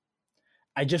failure.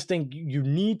 I just think you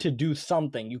need to do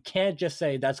something. You can't just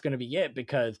say that's going to be it,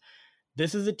 because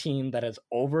this is a team that has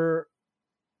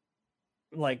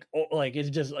it's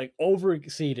just over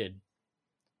exceeded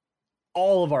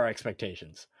all of our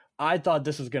expectations. I thought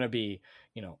this was going to be,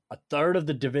 a third in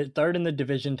the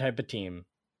division type of team.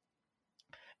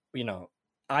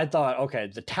 I thought,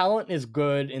 okay, the talent is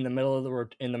good in the middle of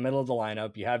the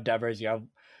lineup. You have Devers, you have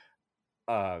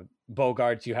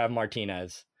Bogarts, you have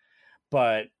Martinez,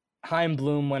 but Chaim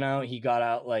Bloom went out. He got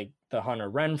out like the Hunter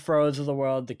Renfroes of the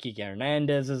world, the Kike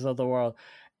Hernandezes of the world,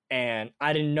 and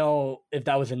I didn't know if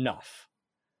that was enough.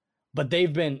 But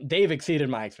they've exceeded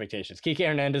my expectations. Kike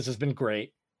Hernandez has been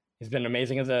great. He's been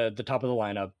amazing at the top of the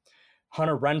lineup.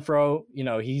 Hunter Renfroe,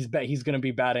 he's going to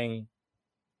be batting,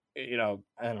 I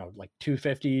don't know, like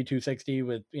 250, 260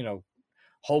 with,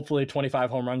 hopefully 25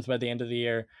 home runs by the end of the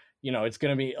year. It's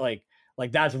going to be like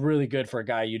that's really good for a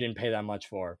guy you didn't pay that much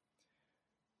for.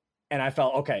 And I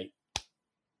felt, okay,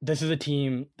 this is a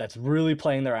team that's really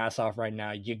playing their ass off right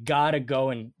now. You got to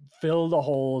go and fill the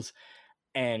holes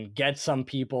and get some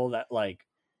people that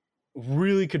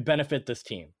really could benefit this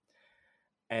team.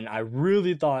 And I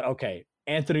really thought, okay,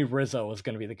 Anthony Rizzo was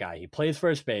going to be the guy. He plays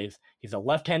first base. He's a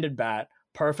left-handed bat,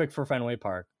 perfect for Fenway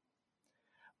Park.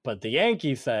 But the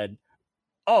Yankees said,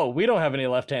 oh, we don't have any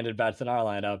left-handed bats in our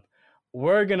lineup.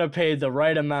 We're going to pay the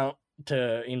right amount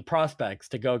in prospects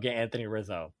to go get Anthony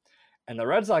Rizzo. And the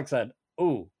Red Sox said,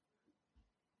 ooh,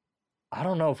 I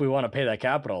don't know if we want to pay that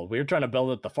capital. We're trying to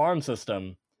build up the farm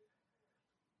system.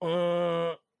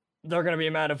 They're going to be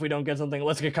mad if we don't get something.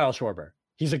 Let's get Kyle Schwarber.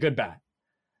 He's a good bat.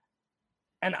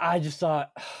 And I just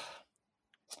thought,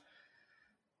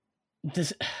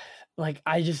 the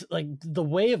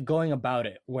way of going about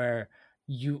it, where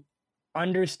you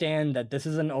understand that this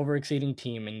is an overexceeding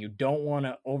team and you don't want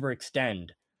to overextend,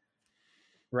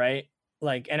 right?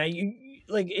 Like,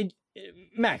 and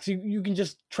Max, you can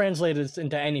just translate this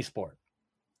into any sport.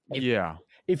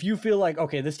 If you feel like,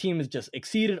 okay, this team has just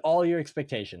exceeded all your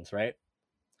expectations, right?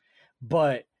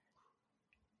 But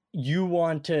you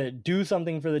want to do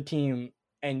something for the team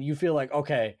and you feel like,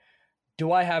 okay,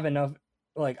 do I have enough?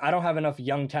 Like, I don't have enough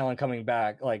young talent coming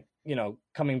back, like,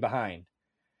 coming behind.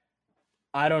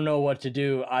 I don't know what to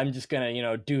do. I'm just going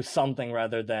to, do something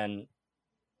rather than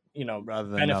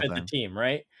benefit nothing. the team,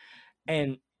 right?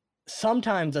 And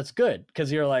sometimes that's good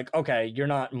because you're like, okay, you're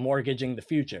not mortgaging the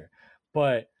future.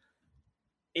 But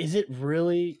is it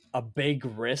really a big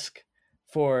risk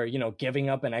for, giving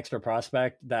up an extra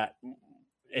prospect that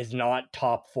is not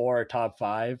top 4 or top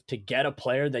 5 to get a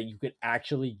player that you could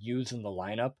actually use in the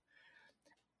lineup?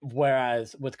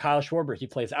 Whereas with Kyle Schwarber, he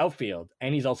plays outfield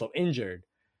and he's also injured.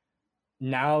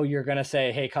 Now you're going to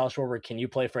say, hey, Kyle Schwarber, can you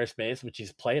play first base? Which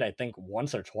he's played, I think,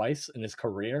 once or twice in his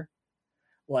career.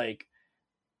 Like,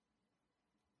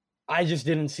 I just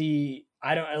didn't see,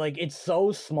 it's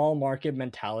so small market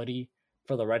mentality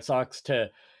for the Red Sox to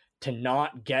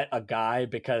not get a guy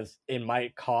because it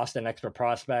might cost an extra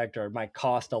prospect or it might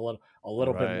cost a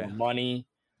little bit more money.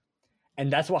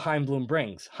 And that's what Chaim Bloom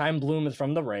brings. Chaim Bloom is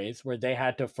from the Rays, where they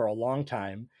had to, for a long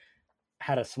time,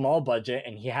 had a small budget,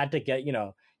 and he had to get,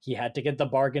 the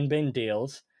bargain bin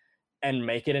deals and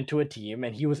make it into a team,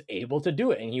 and he was able to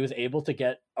do it, and he was able to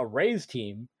get a Rays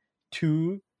team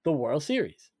to the World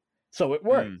Series. So it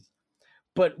works.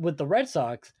 But with the Red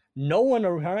Sox, no one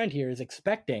around here is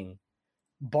expecting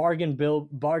bargain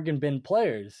bin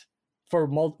players for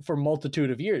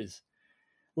multitude of years.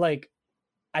 Like,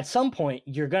 at some point,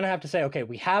 you're going to have to say, okay,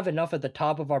 we have enough at the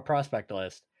top of our prospect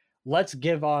list. Let's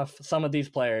give off some of these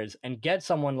players and get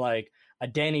someone like a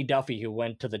Danny Duffy who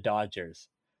went to the Dodgers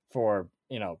for,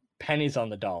 pennies on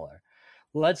the dollar.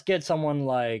 Let's get someone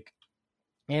like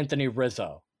Anthony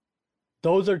Rizzo.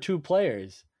 Those are two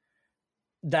players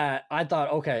that I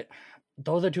thought, okay,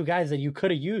 those are two guys that you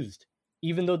could have used,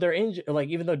 even though they're injured. Like,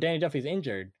 even though Danny Duffy's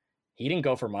injured, he didn't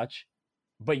go for much,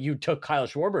 but you took Kyle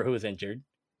Schwarber, who was injured,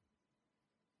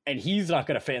 and he's not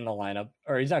going to fit in the lineup,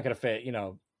 or he's not going to fit,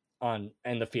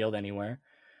 in the field anywhere.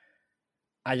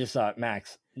 I just thought,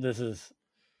 Max, this is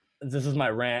my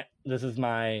rant. This is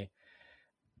my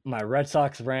Red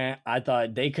Sox rant. I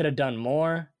thought they could have done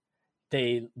more.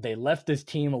 They left this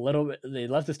team they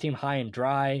left this team high and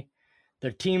dry.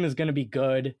 Their team is going to be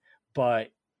good,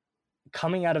 but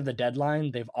coming out of the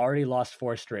deadline, they've already lost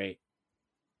 4 straight.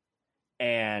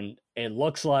 And it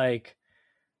looks like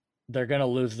they're going to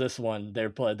lose this one.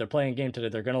 They're playing a game today.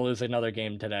 They're going to lose another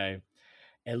game today.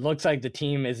 It looks like the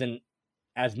team isn't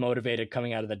as motivated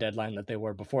coming out of the deadline that they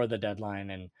were before the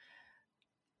deadline. And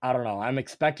I don't know. I'm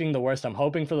expecting the worst. I'm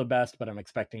hoping for the best, but I'm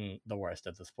expecting the worst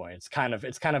at this point. It's kind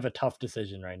of a tough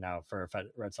decision right now for a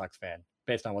Red Sox fan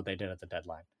based on what they did at the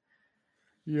deadline.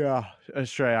 Yeah,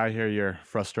 Shrey, I hear your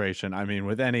frustration. I mean,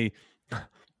 with any,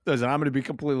 listen, I'm going to be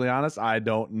completely honest. I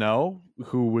don't know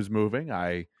who was moving.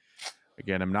 I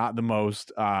am not the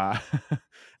most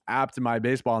apt in my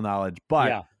baseball knowledge,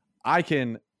 but I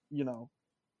can,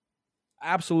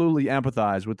 absolutely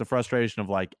empathize with the frustration of,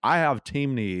 like, I have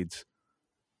team needs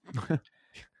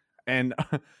and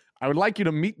I would like you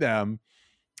to meet them.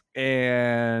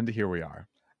 And here we are.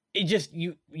 It just,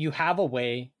 you have a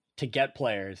way to get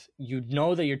players. You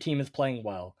know that your team is playing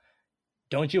well.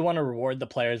 Don't you want to reward the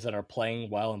players that are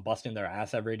playing well and busting their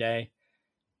ass every day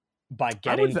by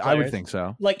getting players? I would think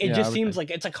so. Like, it just seems like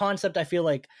it's a concept. I feel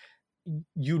like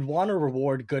you'd want to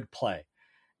reward good play,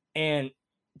 and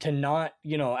to not,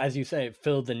 as you say,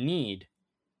 fill the need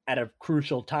at a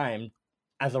crucial time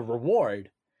as a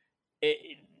reward.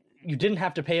 You didn't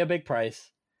have to pay a big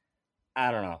price.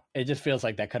 I don't know. It just feels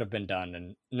like that could have been done.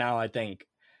 And now I think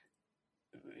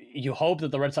you hope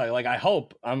that the Red Sox,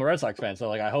 I'm a Red Sox fan,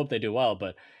 so I hope they do well,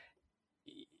 but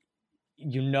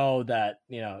that,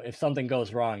 if something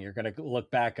goes wrong, you're going to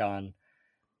look back on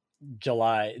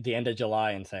the end of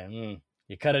July and say,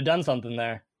 you could have done something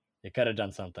there. You could have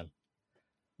done something.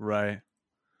 Right.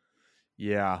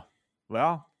 Yeah.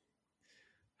 Well,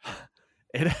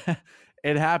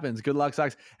 it happens. Good luck,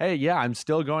 Sox. Hey, yeah, I'm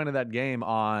still going to that game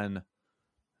on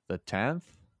the 10th.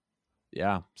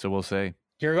 Yeah. So we'll see.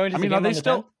 You're going to the game on the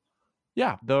 10th?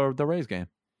 Yeah, the Rays game.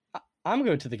 I'm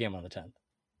going to the game on the 10th.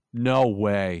 No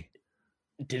way.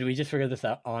 Did we just figure this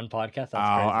out on podcast? That's crazy.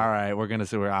 All right. We're gonna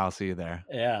see where I'll see you there.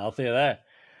 Yeah, I'll see you there.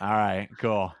 All right.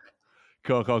 Cool.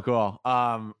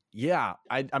 Yeah.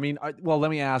 I mean, well,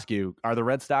 let me ask you: are the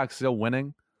Red Sox still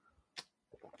winning?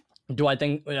 Do I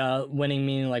think winning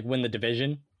meaning like win the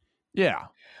division? Yeah.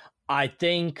 I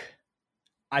think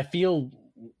I feel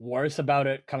worse about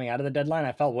it coming out of the deadline.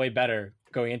 I felt way better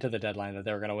going into the deadline that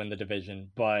they were going to win the division,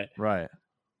 but Right.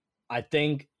 I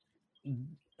think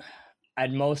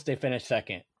at most they finish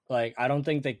second. Like, I don't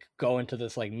think they go into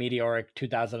this like meteoric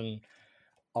 2011-12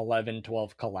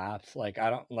 collapse. Like,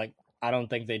 I don't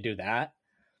think they do that,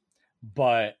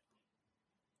 but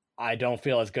I don't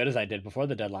feel as good as I did before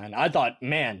the deadline. I thought,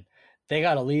 man, they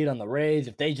got a lead on the Rays.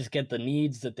 If they just get the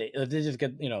needs that if they just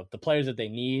get, the players that they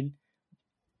need,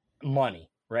 money,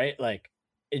 right? Like,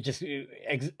 it just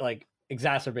like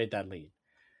exacerbate that lead.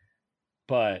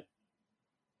 But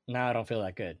now I don't feel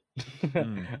that good.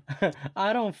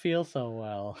 I don't feel so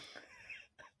well.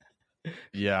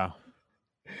 Yeah.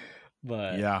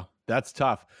 But yeah, that's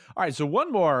tough. All right, so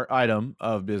one more item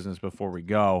of business before we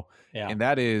go, and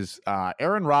that is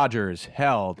Aaron Rodgers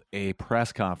held a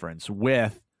press conference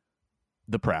with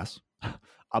the press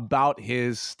about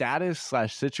his status /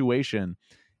 situation,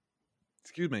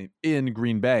 in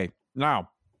Green Bay. Now,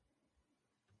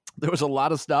 there was a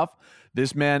lot of stuff.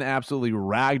 This man absolutely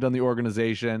ragged on the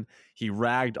organization. He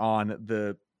ragged on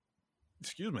the,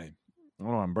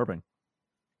 I'm burping.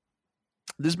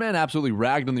 This man absolutely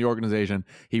ragged on the organization.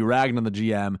 He ragged on the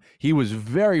GM. He was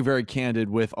very, very candid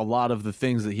with a lot of the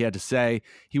things that he had to say.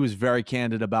 He was very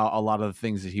candid about a lot of the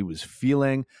things that he was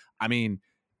feeling. I mean,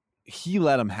 he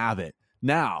let him have it.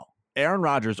 Now, Aaron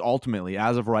Rodgers ultimately,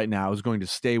 as of right now, is going to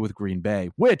stay with Green Bay,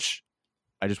 which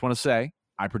I just want to say,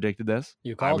 I predicted this.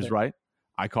 I was right.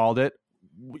 I called it.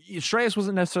 Shreyas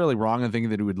wasn't necessarily wrong in thinking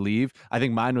that he would leave. I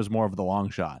think mine was more of the long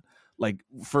shot. Like,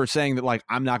 for saying that, like,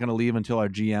 I'm not going to leave until our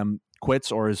GM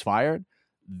quits or is fired,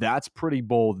 that's pretty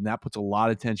bold, and that puts a lot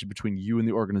of tension between you and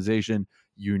the organization,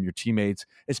 you and your teammates,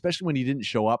 especially when he didn't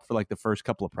show up for like the first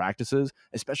couple of practices,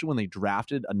 especially when they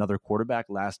drafted another quarterback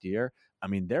last year. I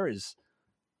mean, there is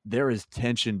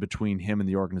tension between him and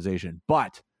the organization,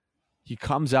 but he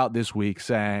comes out this week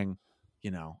saying,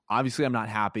 obviously I'm not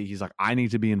happy. He's like, I need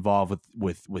to be involved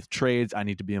with trades. I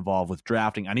need to be involved with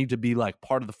drafting. I need to be like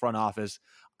part of the front office.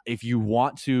 If you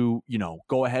want to,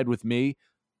 go ahead with me,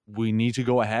 we need to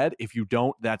go ahead. If you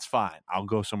don't, that's fine. I'll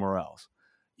go somewhere else.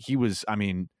 He was,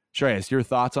 Shreyas, your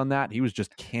thoughts on that? He was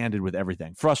just candid with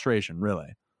everything. Frustration,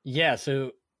 really. Yeah,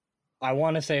 so I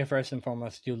want to say first and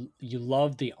foremost, you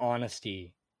love the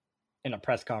honesty in a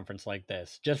press conference like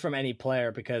this, just from any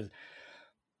player, because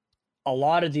a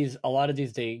lot of these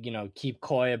they keep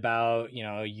coy about,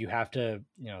 you have to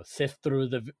sift through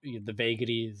the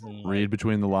vagaries and read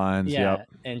between the lines. Yeah,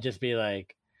 and just be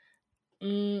like,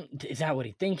 is that what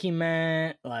he think he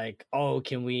meant? Like, oh,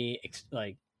 can we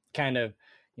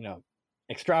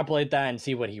extrapolate that and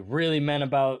see what he really meant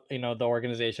about the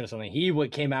organization or something? He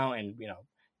came out and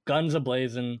guns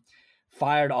a-blazing,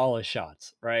 fired all his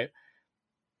shots, right?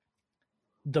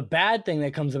 The bad thing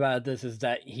that comes about this is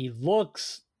that he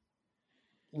looks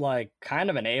like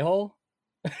kind of an a-hole.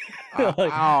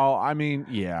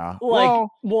 Yeah.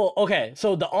 Well, okay,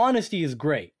 so the honesty is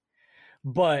great,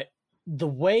 but the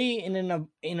way a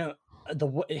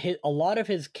lot of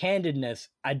his candidness,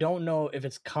 I don't know if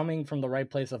it's coming from the right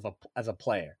place as a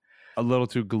player. A little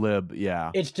too glib,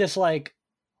 yeah. It's just like,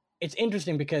 it's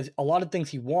interesting because a lot of things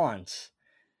he wants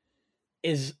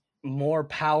is more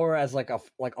power as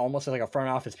almost like a front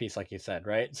office piece, like you said,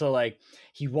 right? So like,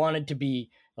 he wanted to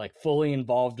be like fully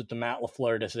involved with the Matt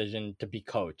LaFleur decision to be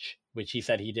coach, which he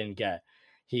said he didn't get.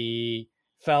 He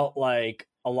felt like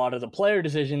a lot of the player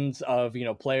decisions of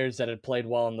players that had played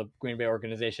well in the Green Bay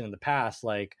organization in the past,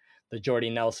 like the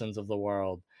Jordy Nelsons of the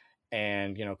world,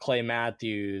 and Clay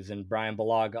Matthews and Brian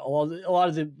Bulaga, a lot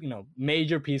of the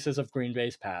major pieces of Green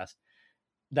Bay's past,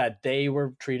 that they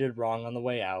were treated wrong on the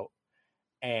way out,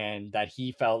 and that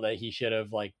he felt that he should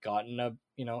have like gotten a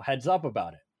heads up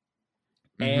about it.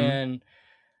 Mm-hmm. And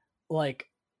like,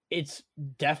 it's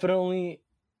definitely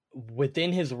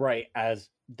within his right as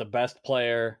the best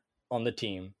player on the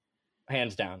team,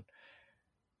 hands down,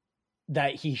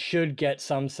 that he should get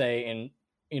some say in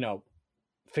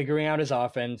figuring out his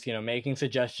offense, making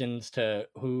suggestions to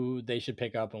who they should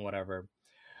pick up and whatever.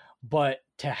 But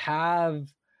to have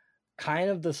kind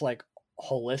of this like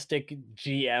holistic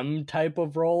GM type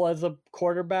of role as a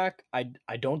quarterback, I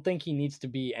don't think he needs to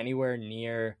be anywhere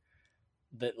near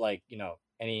that, like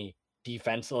any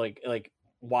defense, like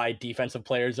why defensive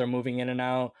players are moving in and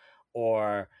out,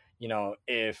 or I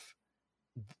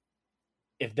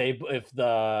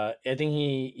think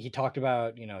he talked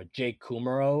about Jake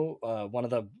Kumaro, one of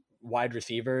the wide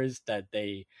receivers that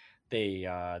they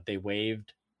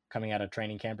waived coming out of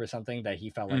training camp or something, that he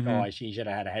felt like, he should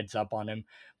have had a heads up on him.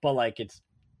 But like, it's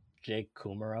Jake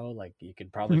Kumaro, like you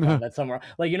could probably find that somewhere.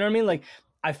 Like, you know what I mean? Like,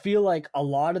 I feel like a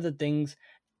lot of the things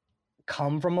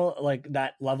come from like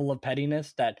that level of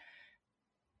pettiness that,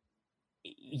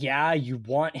 yeah, you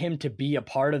want him to be a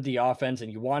part of the offense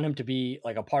and you want him to be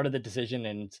like a part of the decision,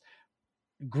 and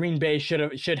Green Bay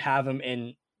should have him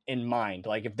in mind.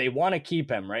 Like if they want to keep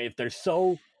him, right? If they're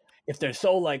so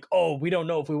like, oh, we don't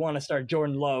know if we want to start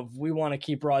Jordan Love, we want to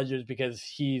keep Rodgers because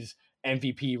he's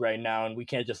MVP right now and we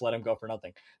can't just let him go for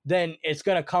nothing. Then it's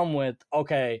going to come with,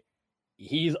 okay,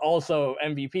 he's also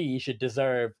MVP, he should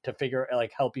deserve to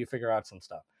help you figure out some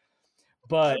stuff.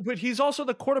 But he's also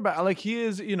the quarterback. Like he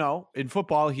is, in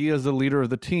football, he is the leader of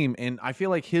the team. And I feel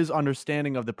like his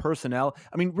understanding of the personnel,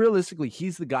 I mean, realistically,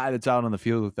 he's the guy that's out on the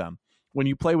field with them. When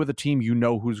you play with a team, you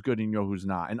know who's good and you know who's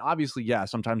not. And obviously, yeah,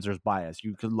 sometimes there's bias.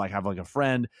 You could have a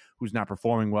friend who's not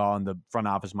performing well and the front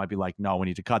office might be like, no, we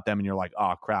need to cut them. And you're like,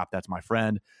 oh, crap, that's my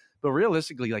friend. But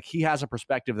realistically, he has a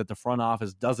perspective that the front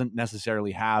office doesn't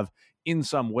necessarily have in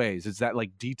some ways. It's that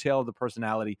detail of the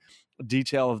personality,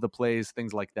 detail of the plays,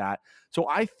 things like that. So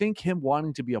I think him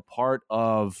wanting to be a part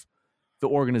of the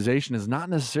organization is not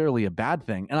necessarily a bad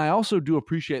thing. And I also do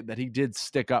appreciate that he did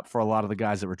stick up for a lot of the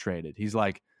guys that were traded. He's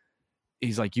like,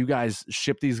 you guys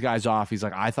ship these guys off. He's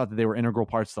like, I thought that they were integral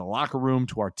parts to the locker room,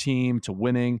 to our team, to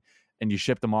winning, and you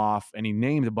shipped them off. And he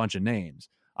named a bunch of names,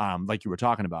 like you were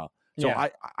talking about. So yeah.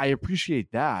 I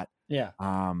appreciate that. Yeah.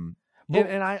 And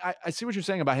I see what you're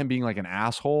saying about him being an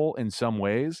asshole in some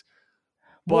ways,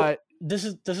 but this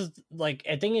is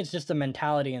I think it's just a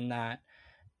mentality in that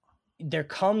there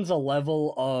comes a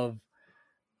level of,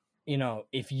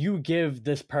 if you give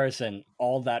this person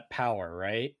all that power,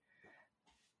 right?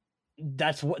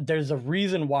 There's a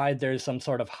reason why there's some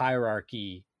sort of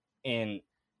hierarchy in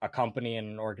a company and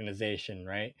an organization,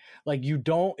 right?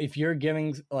 If you're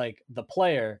giving the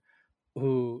player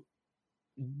who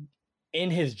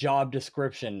in his job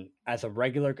description as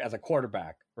a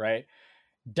quarterback, right,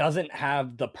 doesn't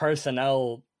have the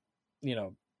personnel,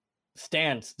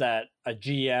 stance that a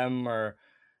GM or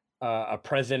a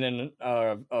president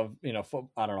of I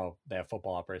don't know, they have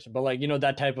football operation, but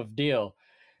that type of deal,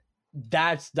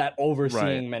 that's that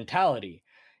overseeing mentality.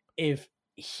 If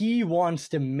he wants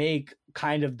to make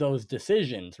kind of those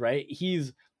decisions, right,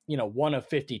 he's one of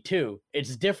 52.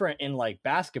 It's different in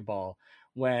basketball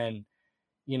when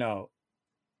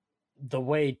the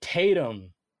way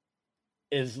Tatum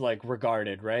is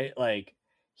regarded, right?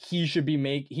 He should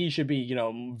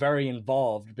be very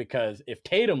involved, because if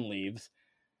Tatum leaves,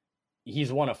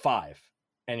 he's one of 5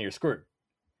 and you're screwed.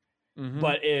 Mm-hmm.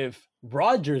 But if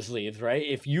Rodgers leaves, right,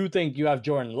 if you think you have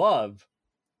Jordan Love,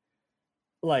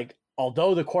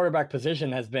 although the quarterback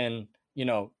position has been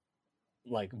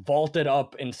vaulted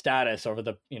up in status over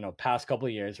the past couple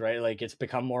of years, right, it's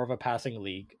become more of a passing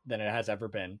league than it has ever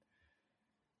been.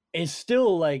 It's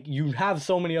still you have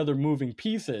so many other moving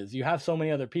pieces. You have so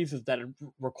many other pieces that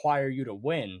require you to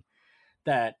win,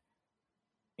 that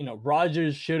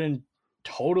Rodgers shouldn't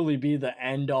totally be the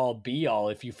end all be all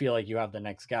if you feel like you have the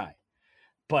next guy.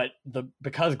 But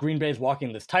because Green Bay's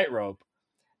walking this tightrope,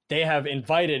 they have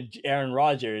invited Aaron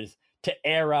Rodgers to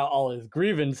air out all his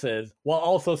grievances while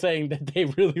also saying that they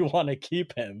really want to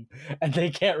keep him and they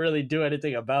can't really do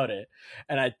anything about it.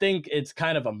 And I think it's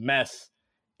kind of a mess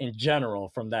in general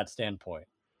from that standpoint.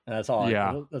 And that's all.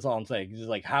 Yeah. That's all I'm saying.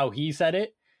 Just how he said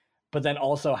it, but then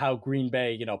also how Green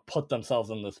Bay, put themselves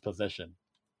in this position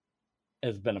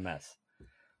has been a mess.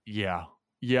 Yeah.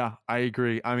 Yeah, I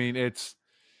agree. I mean,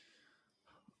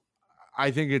 I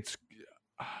think it's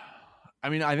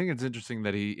interesting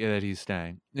that he's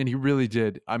staying, and he really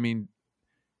did. I mean,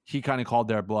 he kind of called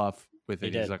their bluff with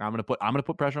it. He's like, I'm gonna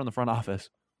put pressure on the front office.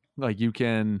 You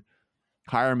can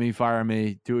hire me, fire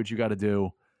me, do what you got to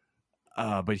do.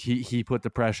 But he put the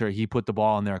pressure. He put the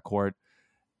ball in their court,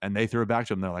 and they threw it back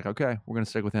to him. They're like, okay, we're gonna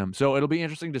stick with him. So it'll be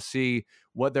interesting to see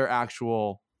what their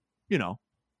actual,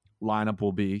 lineup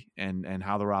will be, and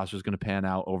how the roster is going to pan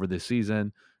out over this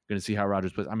season. Going to see how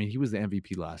Rodgers plays. I mean, he was the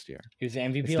MVP last year. He was the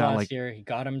MVP last year. He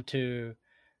got him to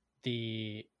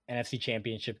the NFC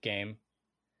Championship game,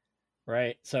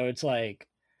 right? So it's they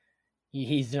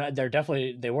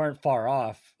weren't far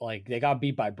off. They got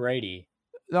beat by Brady.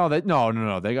 No, they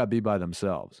got beat by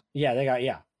themselves.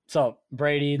 Yeah, So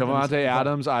Brady, Davante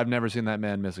Adams, I've never seen that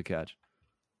man miss a catch.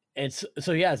 They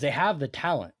have the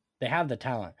talent. They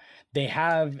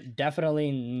have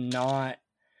definitely not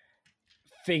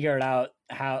figured out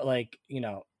how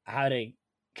how to,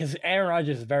 because Aaron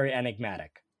Rodgers is very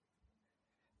enigmatic.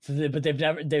 So but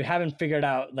they haven't figured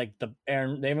out they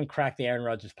haven't cracked the Aaron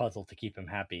Rodgers puzzle to keep him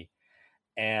happy.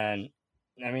 And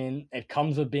I mean, it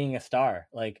comes with being a star.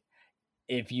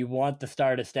 If you want the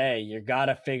star to stay, you got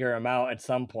to figure him out at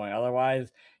some point.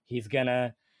 Otherwise, he's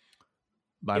gonna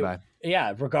Bye.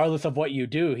 Yeah, regardless of what you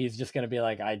do, he's just going to be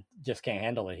like, I just can't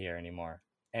handle it here anymore.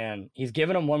 And he's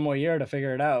given him one more year to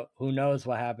figure it out. Who knows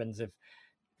what happens if,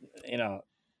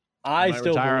 I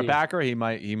still retire believe, a Packer. He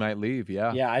might leave.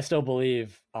 Yeah. Yeah, I still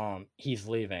believe he's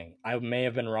leaving. I may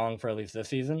have been wrong for at least this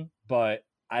season, but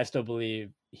I still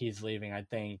believe he's leaving. I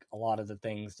think a lot of the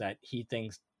things that he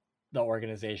thinks the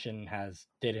organization has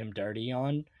did him dirty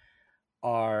on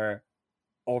are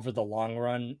over the long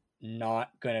run not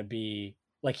going to be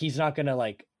like, he's not going to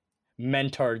like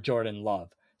mentor Jordan Love.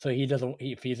 So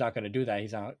if he's not going to do that,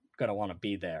 he's not going to want to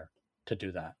be there to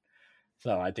do that.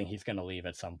 So I think he's going to leave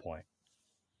at some point.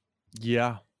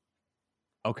 Yeah.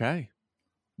 Okay.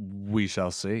 We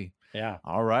shall see. Yeah.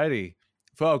 All righty.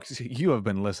 Folks, you have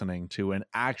been listening to an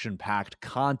action-packed,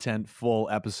 content-full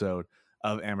episode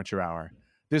of Amateur Hour.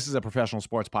 This is a professional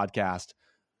sports podcast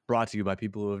brought to you by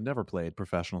people who have never played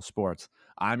professional sports.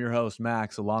 I'm your host,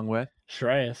 Max, along with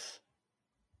Shreyas.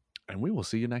 And we will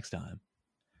see you next time.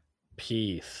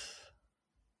 Peace.